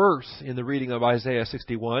middle of a verse in the reading of Isaiah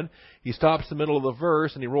 61. He stops in the middle of the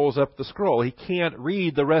verse and he rolls up the scroll. He can't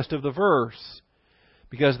read the rest of the verse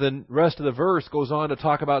because the rest of the verse goes on to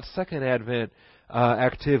talk about Second Advent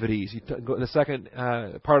activities. The second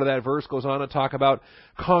part of that verse goes on to talk about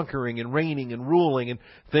conquering and reigning and ruling and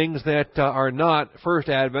things that are not First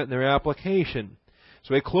Advent in their application.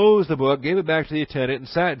 So he closed the book, gave it back to the attendant, and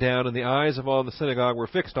sat down, and the eyes of all in the synagogue were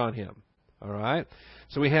fixed on him. All right?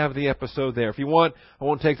 So we have the episode there. If you want, I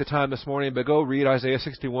won't take the time this morning, but go read Isaiah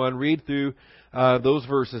 61, read through those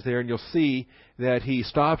verses there, and you'll see that he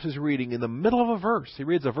stops his reading in the middle of a verse. He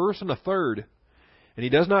reads a verse and a third. And he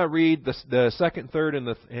does not read the second, third,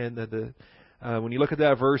 when you look at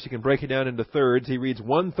that verse, you can break it down into thirds. He reads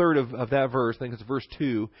 1/3 of that verse, I think it's verse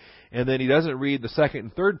 2, and then he doesn't read the second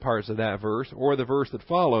and third parts of that verse or the verse that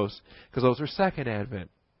follows, because those are Second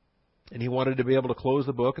Advent. And he wanted to be able to close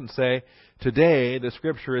the book and say, "Today the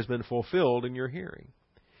Scripture has been fulfilled in your hearing."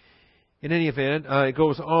 In any event, it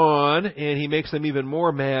goes on, and he makes them even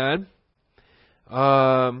more mad.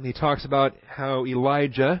 He talks about how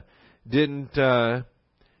Elijah didn't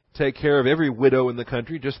take care of every widow in the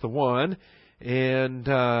country, just the one, and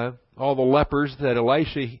all the lepers that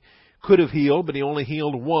Elisha could have healed, but he only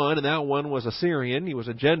healed one, and that one was a Syrian. He was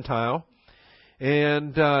a Gentile.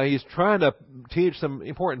 And he's trying to teach some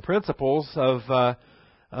important principles of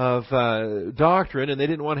doctrine, and they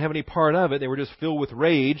didn't want to have any part of it. They were just filled with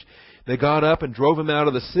rage. They got up and drove him out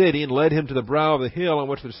of the city and led him to the brow of the hill on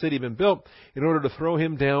which the city had been built in order to throw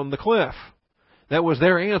him down the cliff. That was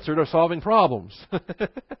their answer to solving problems.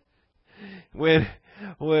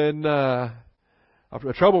 When a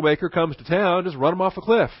troublemaker comes to town, just run him off a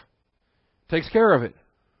cliff. Takes care of it.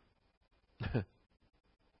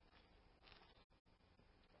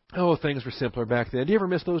 Oh, things were simpler back then. Do you ever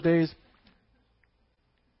miss those days?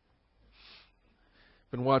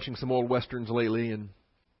 Been watching some old westerns lately, and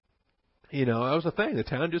that was the thing. The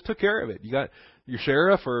town just took care of it. You got your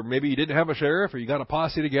sheriff, or maybe you didn't have a sheriff, or you got a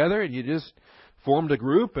posse together, and you just formed a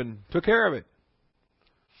group and took care of it.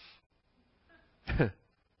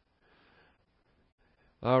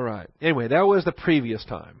 All right. Anyway, that was the previous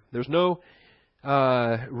time. There's no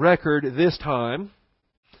record this time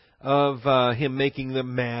of him making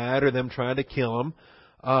them mad or them trying to kill him.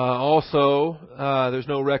 Also, there's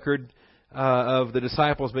no record of the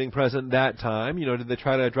disciples being present that time. Did they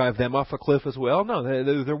try to drive them off a cliff as well? No,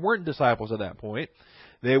 there weren't disciples at that point.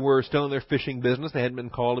 They were still in their fishing business. They hadn't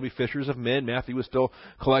been called to be fishers of men. Matthew was still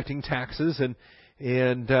collecting taxes, and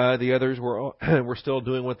the others were still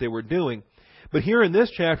doing what they were doing. But here in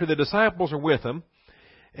this chapter, the disciples are with him.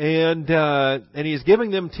 And he's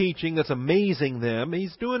giving them teaching that's amazing them.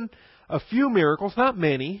 He's doing a few miracles, not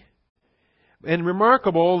many. And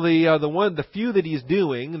remarkable, the few that he's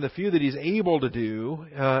doing, and the few that he's able to do,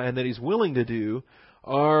 and that he's willing to do,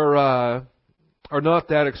 are not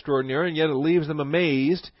that extraordinary, and yet it leaves them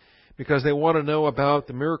amazed because they want to know about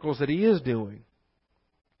the miracles that he is doing.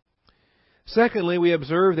 Secondly, we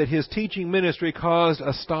observe that his teaching ministry caused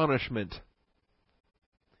astonishment.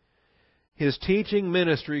 His teaching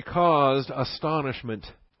ministry caused astonishment.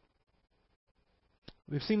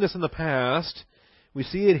 We've seen this in the past. We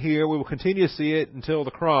see it here. We will continue to see it until the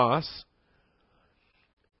cross.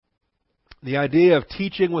 The idea of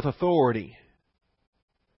teaching with authority.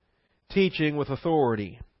 Teaching with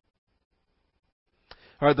authority.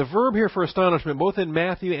 All right, the verb here for astonishment, both in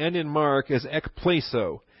Matthew and in Mark, is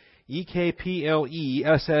ekpleso. E-K-P-L-E-S-S-O,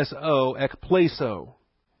 ekpleso.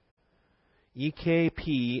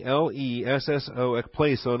 E-K-P-L-E-S-S-O,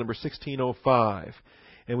 ekpleso, number 1605.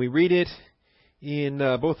 And we read it in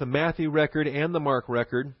both the Matthew record and the Mark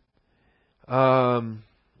record.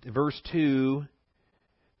 Verse 2,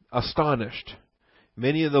 astonished.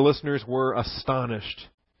 Many of the listeners were astonished.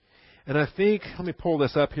 And I think, let me pull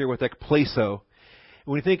this up here with ekpleso.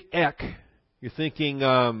 When you think ek, you're thinking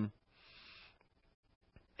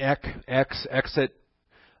exit,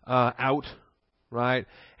 out, right?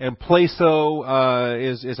 And pleso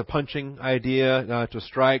is a punching idea, to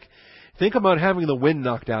strike. Think about having the wind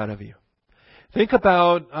knocked out of you. Think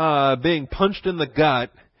about being punched in the gut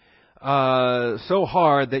so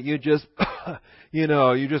hard that you just,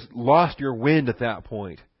 you just lost your wind at that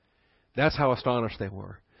point. That's how astonished they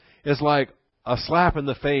were. It's like a slap in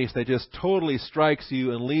the face that just totally strikes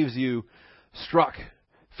you and leaves you struck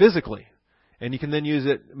physically. And you can then use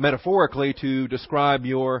it metaphorically to describe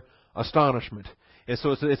your astonishment. And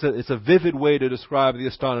so it's a vivid way to describe the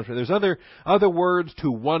astonishment. There's other words: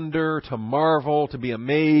 to wonder, to marvel, to be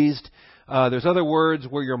amazed. There's other words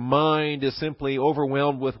where your mind is simply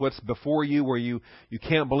overwhelmed with what's before you, where you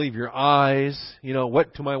can't believe your eyes.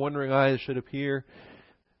 What to my wondering eyes should appear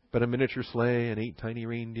but a miniature sleigh and 8 tiny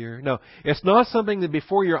reindeer. No, it's not something that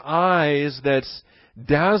before your eyes that's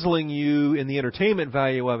dazzling you in the entertainment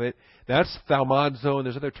value of it. That's thaumazo, and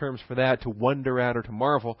there's other terms for that, to wonder at or to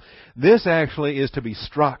marvel. This actually is to be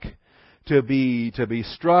struck, to be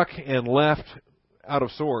struck and left out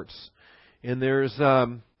of sorts. And there's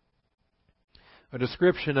a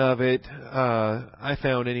description of it, I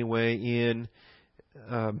found anyway, in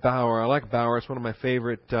Bauer. I like Bauer. It's one of my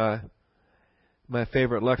favorite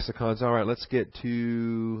lexicons. All right, let's get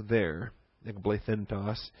to there.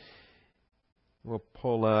 Ekblethentos. We'll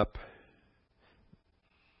pull up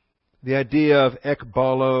the idea of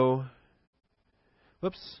ekbalo.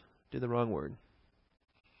 Whoops, did the wrong word.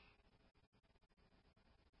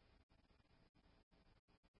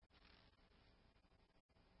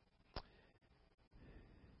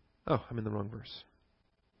 Oh, I'm in the wrong verse.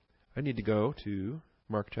 I need to go to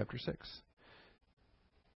Mark chapter 6.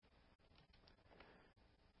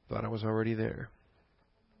 Thought I was already there.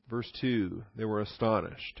 Verse 2, they were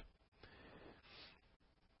astonished.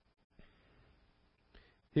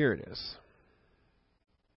 Here it is.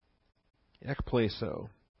 Ekpleso.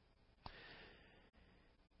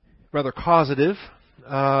 rather causative.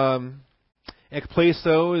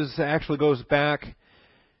 Ekpleso actually goes back.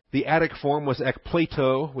 The Attic form was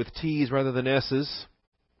ekpleto with T's rather than S's.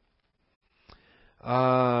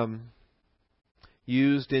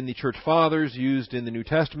 Used in the Church Fathers, used in the New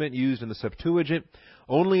Testament, used in the Septuagint,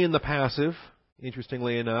 only in the passive,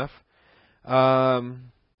 interestingly enough.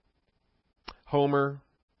 Homer,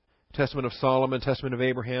 Testament of Solomon, Testament of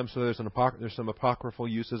Abraham, so there's some apocryphal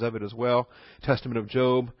uses of it as well. Testament of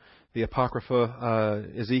Job, the Apocrypha,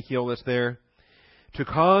 Ezekiel that's there. To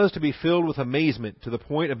cause to be filled with amazement to the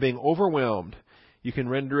point of being overwhelmed. You can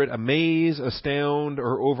render it amaze, astound,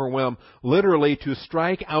 or overwhelm. Literally, to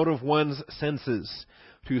strike out of one's senses.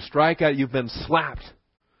 To strike out, you've been slapped.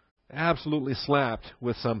 Absolutely slapped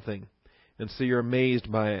with something. And so you're amazed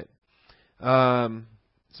by it. Some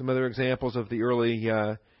other examples of the early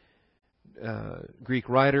Greek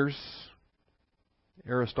writers,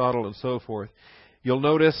 Aristotle and so forth. You'll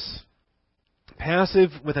notice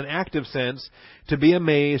passive with an active sense, to be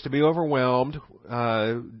amazed, to be overwhelmed,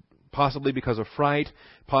 possibly because of fright,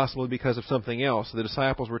 possibly because of something else. The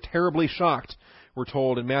disciples were terribly shocked, we're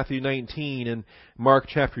told in Matthew 19 and Mark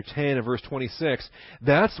chapter 10 and verse 26.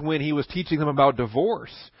 That's when he was teaching them about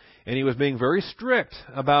divorce, and he was being very strict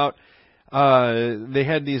about, they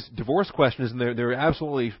had these divorce questions, and they're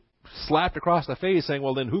absolutely slapped across the face saying,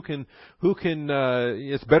 well then who can,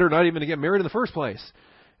 it's better not even to get married in the first place.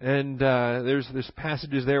 And there's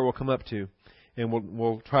passages there we'll come up to, and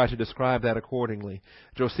we'll try to describe that accordingly.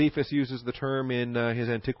 Josephus uses the term in his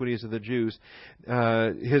Antiquities of the Jews.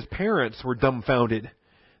 His parents were dumbfounded.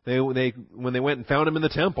 When they went and found him in the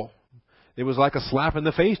temple, it was like a slap in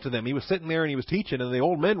the face to them. He was sitting there and he was teaching, and the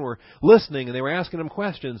old men were listening, and they were asking him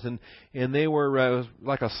questions, and they were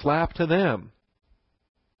like a slap to them.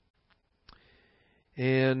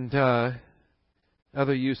 And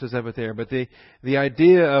other uses of it there. But the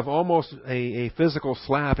idea of almost a physical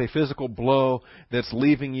slap, a physical blow that's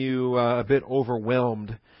leaving you a bit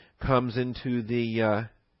overwhelmed comes into the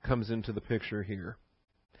picture here.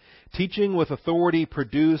 Teaching with authority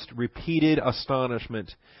produced repeated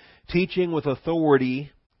astonishment. Teaching with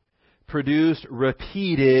authority produced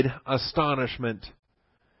repeated astonishment.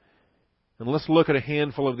 And let's look at a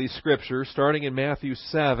handful of these scriptures, starting in Matthew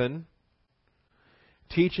 7.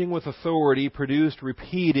 Teaching with authority produced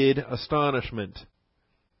repeated astonishment.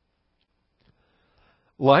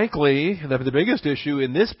 Likely, the biggest issue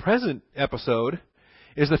in this present episode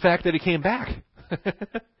is the fact that he came back.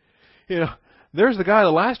 There's the guy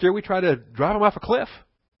that last year we tried to drive him off a cliff.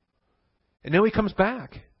 And now he comes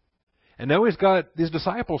back. And now he's got his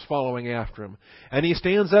disciples following after him. And he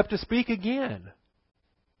stands up to speak again.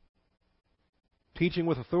 Teaching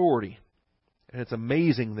with authority. And it's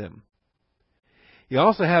amazing them. You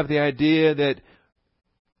also have the idea that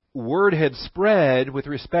word had spread with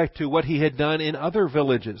respect to what he had done in other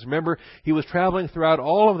villages. Remember, he was traveling throughout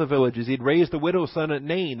all of the villages. He'd raised the widow's son at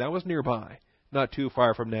Nain. That was nearby, not too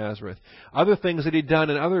far from Nazareth. Other things that he'd done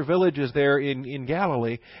in other villages there in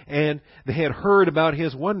Galilee, and they had heard about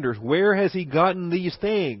his wonders. Where has he gotten these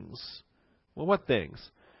things? Well, what things?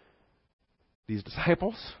 These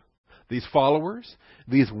disciples? These followers?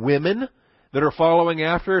 These women that are following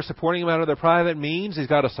after, supporting him out of their private means. He's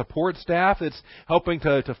got a support staff that's helping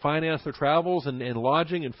to finance their travels and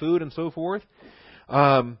lodging and food and so forth.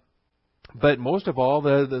 But most of all,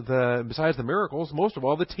 besides the miracles, most of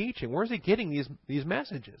all the teaching. Where's he getting these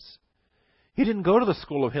messages? He didn't go to the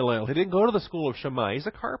school of Hillel. He didn't go to the school of Shammai. He's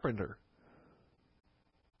a carpenter.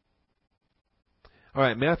 All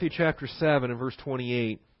right, Matthew chapter 7 and verse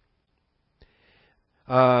 28.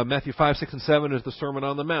 Matthew 5, 6, and 7 is the Sermon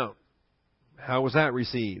on the Mount. How was that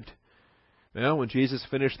received? Well, when Jesus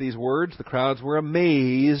finished these words, the crowds were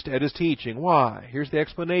amazed at his teaching. Why? Here's the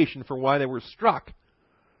explanation for why they were struck.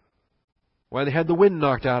 Why they had the wind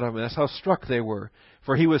knocked out of them. That's how struck they were.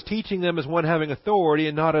 For he was teaching them as one having authority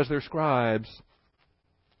and not as their scribes.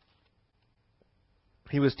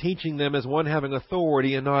 He was teaching them as one having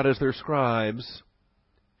authority and not as their scribes.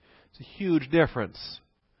 It's a huge difference.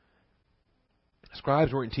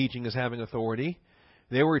 Scribes weren't teaching as having authority.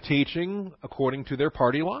 They were teaching according to their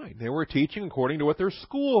party line. They were teaching according to what their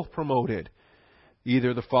school promoted.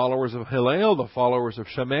 Either the followers of Hillel, the followers of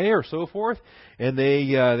Shammai, or so forth. And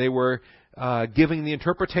they were giving the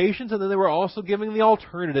interpretations, and then they were also giving the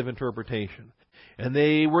alternative interpretation. And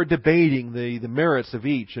they were debating the merits of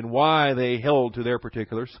each and why they held to their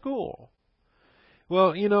particular school.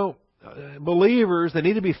 Well, believers, they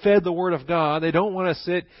need to be fed the Word of God. They don't want to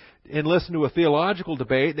sit and listen to a theological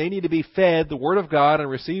debate. They need to be fed the Word of God and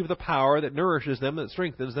receive the power that nourishes them, that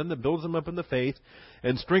strengthens them, that builds them up in the faith,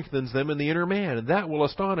 and strengthens them in the inner man. And that will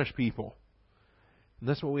astonish people. And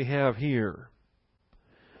that's what we have here.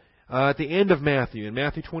 At the end of Matthew, in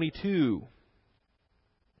Matthew 22.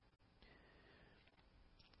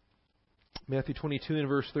 Matthew 22 and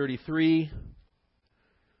verse 33.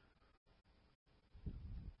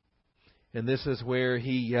 And this is where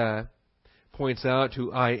he points out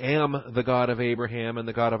to, I am the God of Abraham and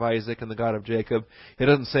the God of Isaac and the God of Jacob. He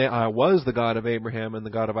doesn't say, I was the God of Abraham and the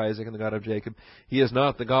God of Isaac and the God of Jacob. He is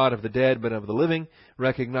not the God of the dead, but of the living,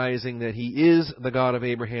 recognizing that He is the God of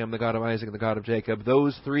Abraham, the God of Isaac, and the God of Jacob.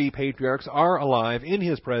 Those three patriarchs are alive in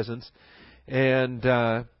His presence, and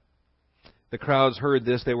the crowds heard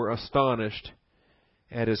this. They were astonished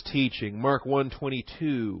at His teaching. Mark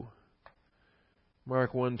 1:22.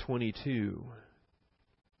 Mark 1:22.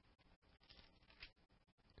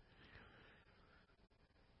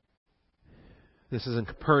 This is in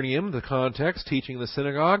Capernaum, the context, teaching in the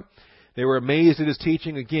synagogue. They were amazed at His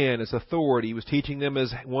teaching again, His authority. He was teaching them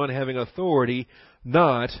as one having authority,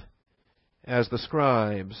 not as the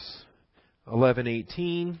scribes.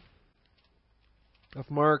 11:18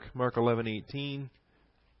 of Mark 11:18.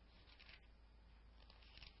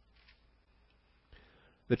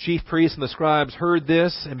 The chief priests and the scribes heard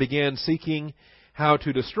this and began seeking how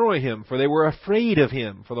to destroy Him, for they were afraid of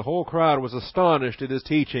Him, for the whole crowd was astonished at His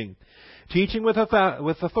teaching. Teaching with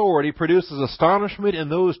authority produces astonishment in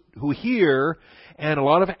those who hear, and a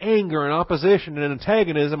lot of anger and opposition and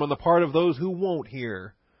antagonism on the part of those who won't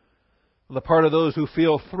hear, on the part of those who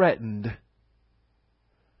feel threatened.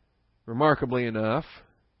 Remarkably enough,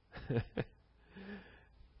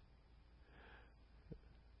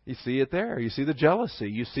 you see it there. You see the jealousy.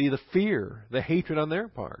 You see the fear, the hatred on their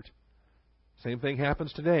part. Same thing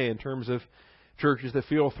happens today in terms of churches that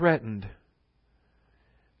feel threatened.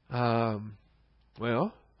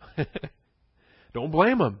 Well, don't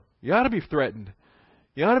blame them. You ought to be threatened.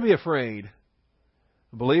 You ought to be afraid.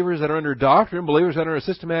 Believers that are under doctrine, believers that are in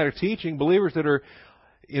systematic teaching, believers that are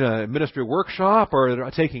in a ministry workshop or that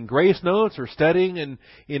are taking grace notes or studying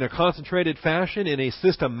in a concentrated fashion, in a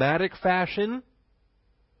systematic fashion,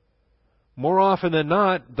 more often than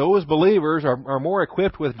not, those believers are more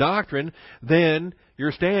equipped with doctrine than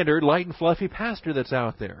your standard light and fluffy pastor that's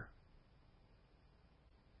out there.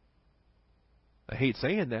 I hate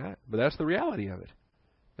saying that, but that's the reality of it.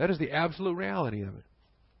 That is the absolute reality of it.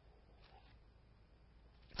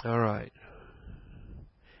 All right.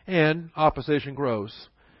 And opposition grows.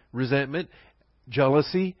 Resentment,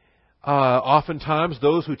 jealousy. Oftentimes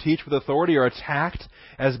those who teach with authority are attacked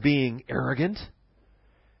as being arrogant.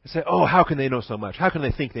 They say, oh, how can they know so much? How can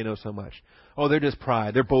they think they know so much? Oh, they're just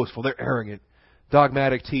pride. They're boastful. They're arrogant.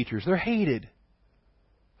 Dogmatic teachers. They're hated.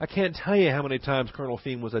 I can't tell you how many times Colonel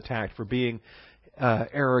Thiem was attacked for being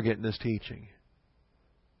arrogant in his teaching.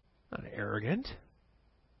 Not arrogant.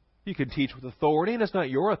 You can teach with authority, and it's not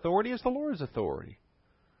your authority, it's the Lord's authority.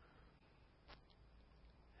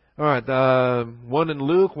 All right, one in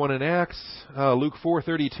Luke, one in Acts. Luke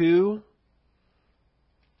 4:32.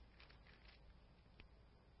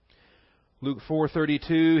 Luke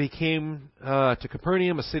 4:32. He came to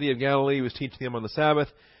Capernaum, a city of Galilee. He was teaching them on the Sabbath.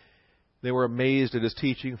 They were amazed at His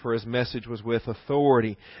teaching, for His message was with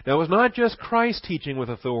authority. Now, it was not just Christ teaching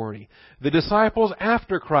with authority. The disciples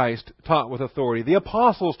after Christ taught with authority. The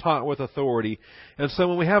apostles taught with authority. And so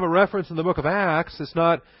when we have a reference in the book of Acts, it's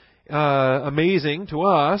not amazing to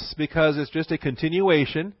us because it's just a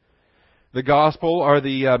continuation. The gospel, or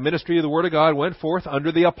the ministry of the Word of God, went forth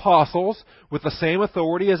under the apostles with the same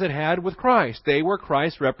authority as it had with Christ. They were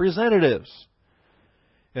Christ's representatives.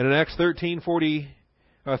 And in Acts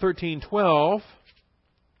 13:12,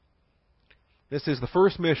 this is the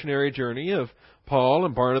first missionary journey of Paul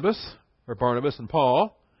and Barnabas, or Barnabas and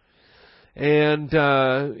Paul. And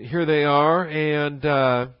here they are, and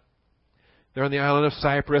they're on the island of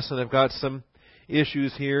Cyprus, and they've got some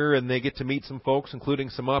issues here, and they get to meet some folks, including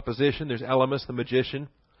some opposition. There's Elymas, the magician,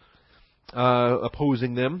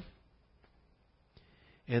 opposing them.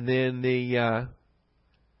 And then the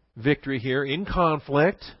victory here in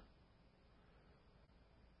conflict.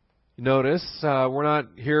 Notice, we're not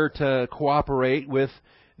here to cooperate with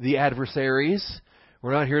the adversaries.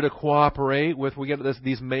 We're not here to cooperate with, we get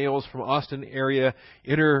these mails from Austin area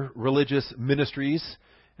inter-religious ministries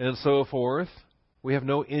and so forth. We have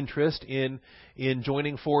no interest in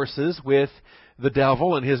joining forces with the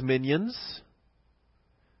devil and his minions,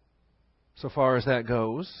 so far as that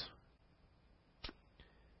goes.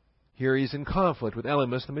 Here he's in conflict with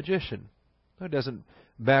Elymas the magician. He doesn't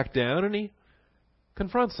back down, and he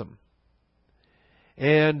confronts him.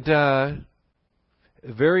 And a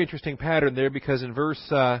very interesting pattern there, because in verse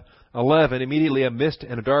 11, immediately a mist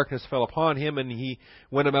and a darkness fell upon him, and he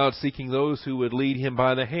went about seeking those who would lead him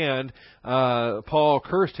by the hand. Paul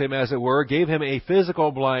cursed him, as it were, gave him a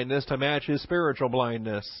physical blindness to match his spiritual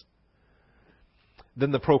blindness.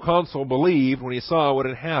 Then the proconsul believed when he saw what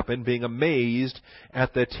had happened, being amazed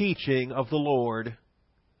at the teaching of the Lord.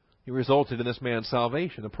 He resulted in this man's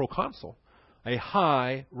salvation, the proconsul, a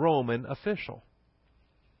high Roman official.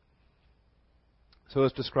 So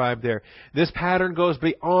it's described there. This pattern goes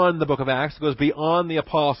beyond the book of Acts. It goes beyond the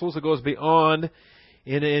apostles. It goes beyond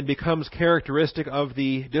and becomes characteristic of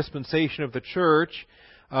the dispensation of the church.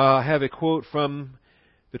 I have a quote from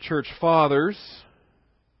the church fathers.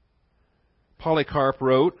 Polycarp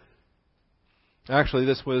wrote, actually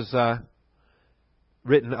this was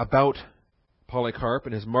written about Polycarp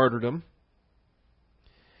and his martyrdom.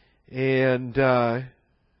 And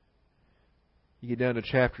you get down to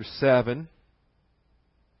chapter 7.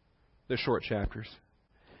 They're short chapters.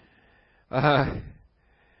 So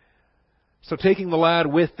taking the lad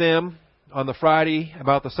with them on the Friday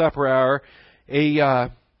about the supper hour, a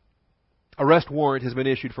arrest warrant has been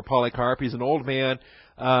issued for Polycarp. He's an old man.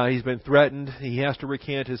 He's been threatened. He has to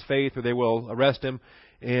recant his faith or they will arrest him,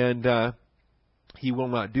 and he will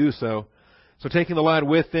not do so. So taking the lad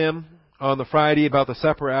with them on the Friday about the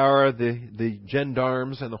supper hour, the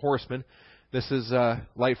gendarmes and the horsemen. This is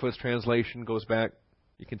Lightfoot's translation, goes back.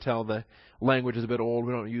 You can tell the language is a bit old.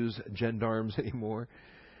 We don't use gendarmes anymore.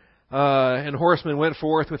 And horsemen went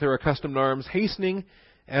forth with their accustomed arms, hastening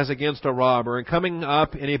as against a robber. And coming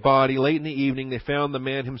up in a body late in the evening, they found the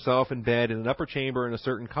man himself in bed in an upper chamber in a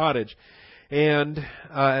certain cottage. And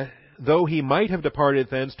though he might have departed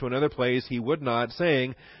thence to another place, he would not,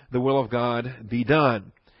 saying, "The will of God be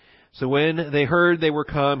done." So when they heard they were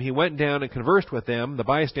come, he went down and conversed with them, the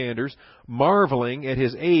bystanders, marveling at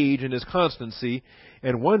his age and his constancy,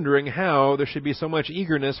 and wondering how there should be so much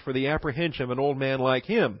eagerness for the apprehension of an old man like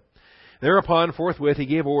him. Thereupon, forthwith, he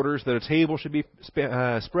gave orders that a table should be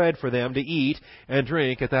spread for them to eat and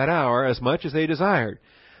drink at that hour, as much as they desired.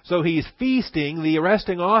 So he's feasting the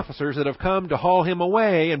arresting officers that have come to haul him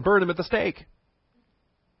away and burn him at the stake.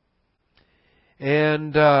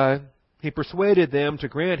 And he persuaded them to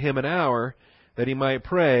grant him an hour that he might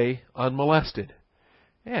pray unmolested.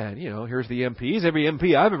 And, here's the MPs. Every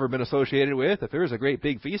MP I've ever been associated with, if there's a great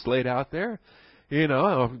big feast laid out there, you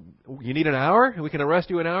need an hour? We can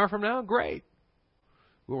arrest you an hour from now? Great.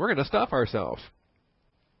 Well, we're going to stuff ourselves.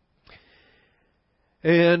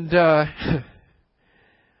 And on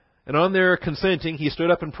their consenting, he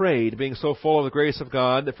stood up and prayed, being so full of the grace of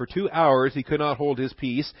God that for 2 hours he could not hold his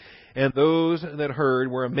peace. And those that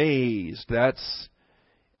heard were amazed. That's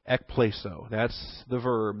ekpleso. That's the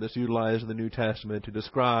verb that's utilized in the New Testament to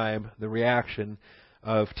describe the reaction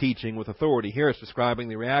of teaching with authority. Here it's describing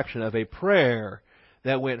the reaction of a prayer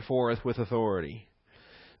that went forth with authority.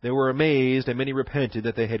 They were amazed, and many repented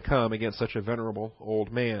that they had come against such a venerable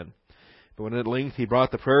old man. But when at length he brought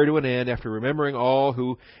the prayer to an end, after remembering all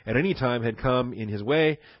who at any time had come in his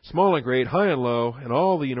way, small and great, high and low, and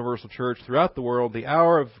all the universal church throughout the world, the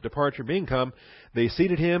hour of departure being come, they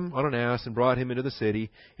seated him on an ass and brought him into the city,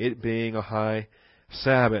 it being a high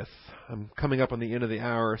Sabbath. I'm coming up on the end of the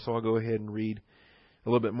hour, so I'll go ahead and read a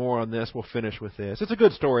little bit more on this. We'll finish with this. It's a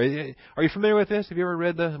good story. Are you familiar with this? Have you ever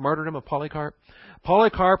read the martyrdom of Polycarp?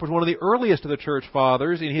 Polycarp was one of the earliest of the church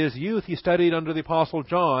fathers. In his youth, he studied under the Apostle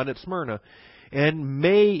John at Smyrna. And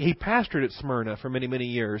he pastored at Smyrna for many, many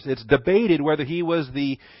years. It's debated whether he was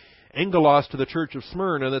the angelos to the church of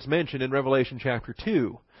Smyrna that's mentioned in Revelation chapter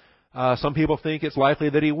 2. Some people think it's likely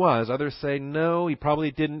that he was. Others say no, he probably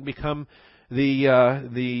didn't become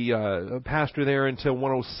the pastor there until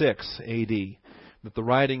 106 A.D., that the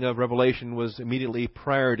writing of Revelation was immediately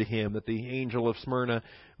prior to him, that the angel of Smyrna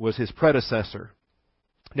was his predecessor.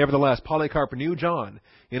 Nevertheless, Polycarp knew John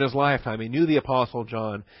in his lifetime. He knew the Apostle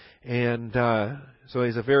John, and so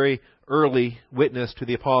he's a very early witness to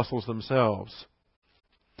the apostles themselves.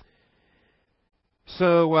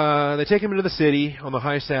 So they take him into the city on the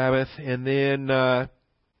high Sabbath, and then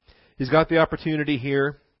he's got the opportunity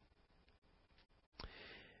here.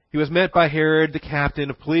 He was met by Herod, the captain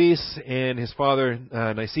of police, and his father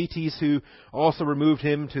Nicetes, who also removed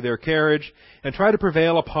him to their carriage and tried to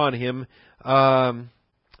prevail upon him,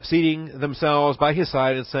 seating themselves by his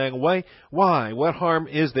side and saying, Why? What harm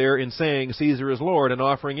is there in saying Caesar is Lord and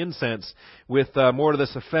offering incense with more to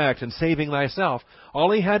this effect and saving thyself?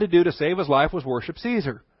 All he had to do to save his life was worship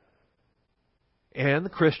Caesar. And the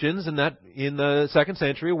Christians in the 2nd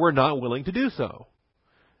century were not willing to do so.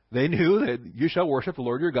 They knew that you shall worship the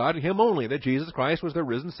Lord your God and Him only, that Jesus Christ was their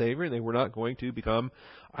risen Savior, and they were not going to become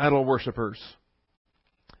idol worshippers.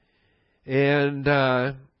 And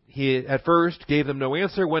He at first gave them no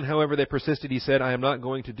answer. When, however, they persisted, he said, I am not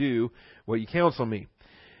going to do what you counsel me.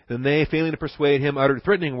 Then they, failing to persuade him, uttered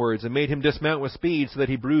threatening words and made him dismount with speed so that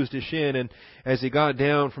he bruised his shin. And as he got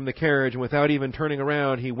down from the carriage, and without even turning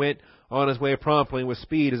around, he went on his way promptly with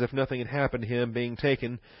speed as if nothing had happened to him, being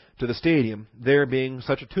taken to the stadium. There being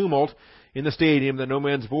such a tumult in the stadium that no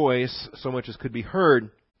man's voice so much as could be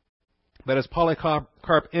heard. But as Polycarp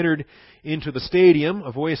entered into the stadium,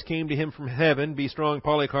 a voice came to him from heaven, Be strong,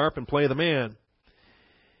 Polycarp, and play the man.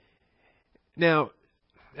 Now,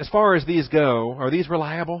 as far as these go, are these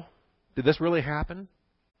reliable? Did this really happen?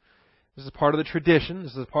 This is part of the tradition.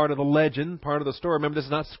 This is part of the legend, part of the story. Remember, this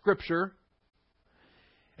is not Scripture.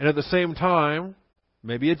 And at the same time,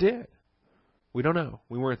 maybe it did. We don't know.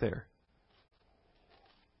 We weren't there.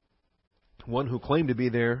 One who claimed to be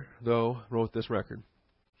there, though, wrote this record.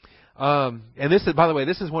 And this is, by the way,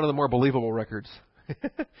 this is one of the more believable records.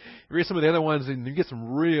 You read some of the other ones, and you get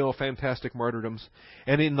some real fantastic martyrdoms.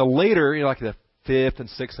 And in the later, like the 5th and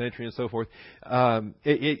 6th century and so forth,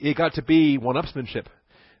 it got to be one-upsmanship.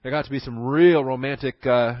 There got to be some real romantic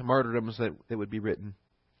martyrdoms that would be written.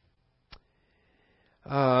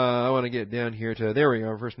 I want to get down here to, there we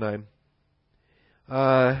are, verse 9.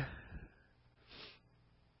 And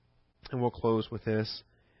we'll close with this.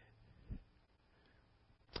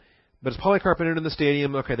 But as Polycarp entered in the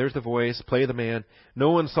stadium, okay, there's the voice, play the man. No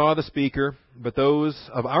one saw the speaker, but those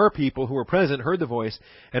of our people who were present heard the voice.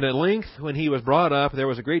 And at length, when he was brought up, there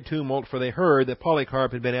was a great tumult, for they heard that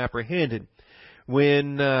Polycarp had been apprehended.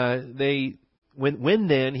 When then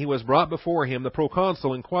he was brought before him, the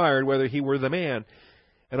proconsul inquired whether he were the man.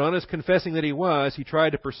 And on his confessing that he was, he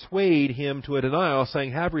tried to persuade him to a denial,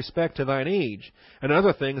 saying, Have respect to thine age, and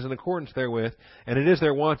other things in accordance therewith. And it is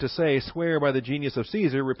their wont to say, Swear by the genius of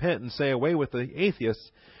Caesar, repent and say, Away with the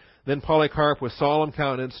atheists. Then Polycarp, with solemn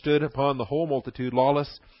countenance, stood upon the whole multitude,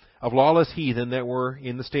 lawless heathen that were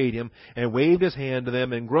in the stadium, and waved his hand to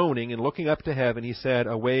them, and groaning, and looking up to heaven, he said,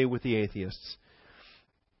 Away with the atheists.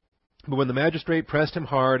 But when the magistrate pressed him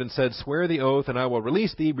hard, and said, Swear the oath, and I will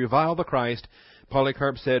release thee, revile the Christ,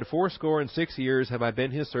 Polycarp said, 66 years have I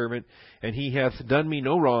been his servant, and he hath done me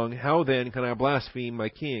no wrong. How then can I blaspheme my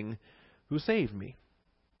king who saved me?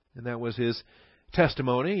 And that was his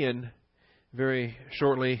testimony, and very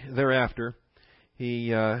shortly thereafter,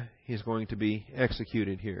 he's going to be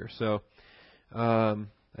executed here. So,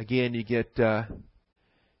 again, you get good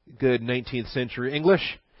 19th century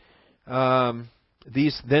English.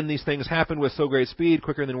 These things happened with so great speed,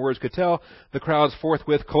 quicker than words could tell, the crowds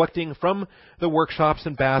forthwith collecting from the workshops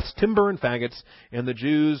and baths timber and faggots, and the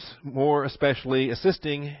Jews more especially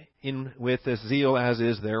assisting in with as zeal as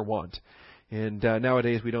is their wont. And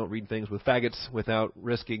nowadays we don't read things with faggots without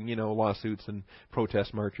risking, lawsuits and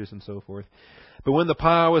protest marches and so forth. But when the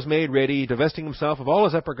pile was made ready, divesting himself of all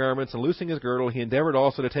his upper garments and loosing his girdle, he endeavored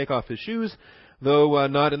also to take off his shoes, though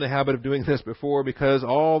not in the habit of doing this before, because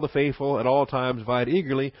all the faithful at all times vied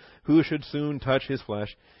eagerly who should soon touch his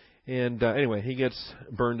flesh. And anyway, he gets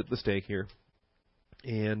burned at the stake here.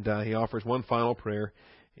 And he offers one final prayer,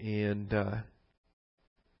 and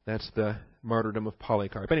that's the martyrdom of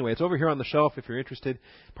Polycarp. Anyway, it's over here on the shelf if you're interested,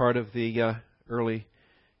 part of the early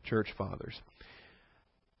church fathers.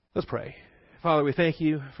 Let's pray. Father, we thank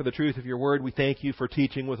you for the truth of your word. We thank you for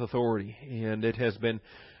teaching with authority. And it has been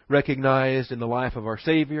recognized in the life of our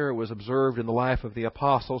Savior. It was observed in the life of the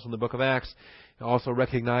apostles in the book of Acts. Also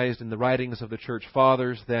recognized in the writings of the church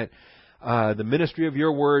fathers that the ministry of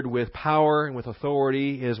your word with power and with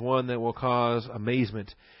authority is one that will cause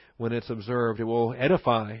amazement when it's observed. It will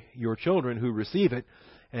edify your children who receive it,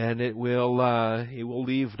 and it will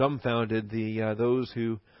leave dumbfounded those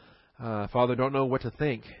who, Father, don't know what to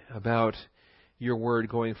think about your word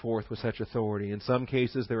going forth with such authority. In some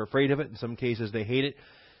cases, they're afraid of it. In some cases, they hate it.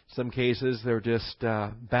 In some cases, they're just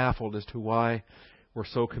baffled as to why we're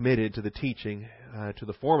so committed to the teaching, to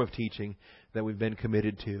the form of teaching that we've been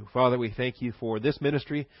committed to. Father, we thank you for this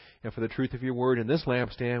ministry and for the truth of your word in this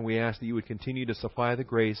lampstand. We ask that you would continue to supply the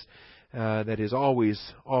grace that is always,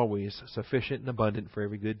 always sufficient and abundant for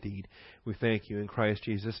every good deed. We thank you in Christ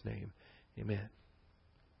Jesus' name. Amen.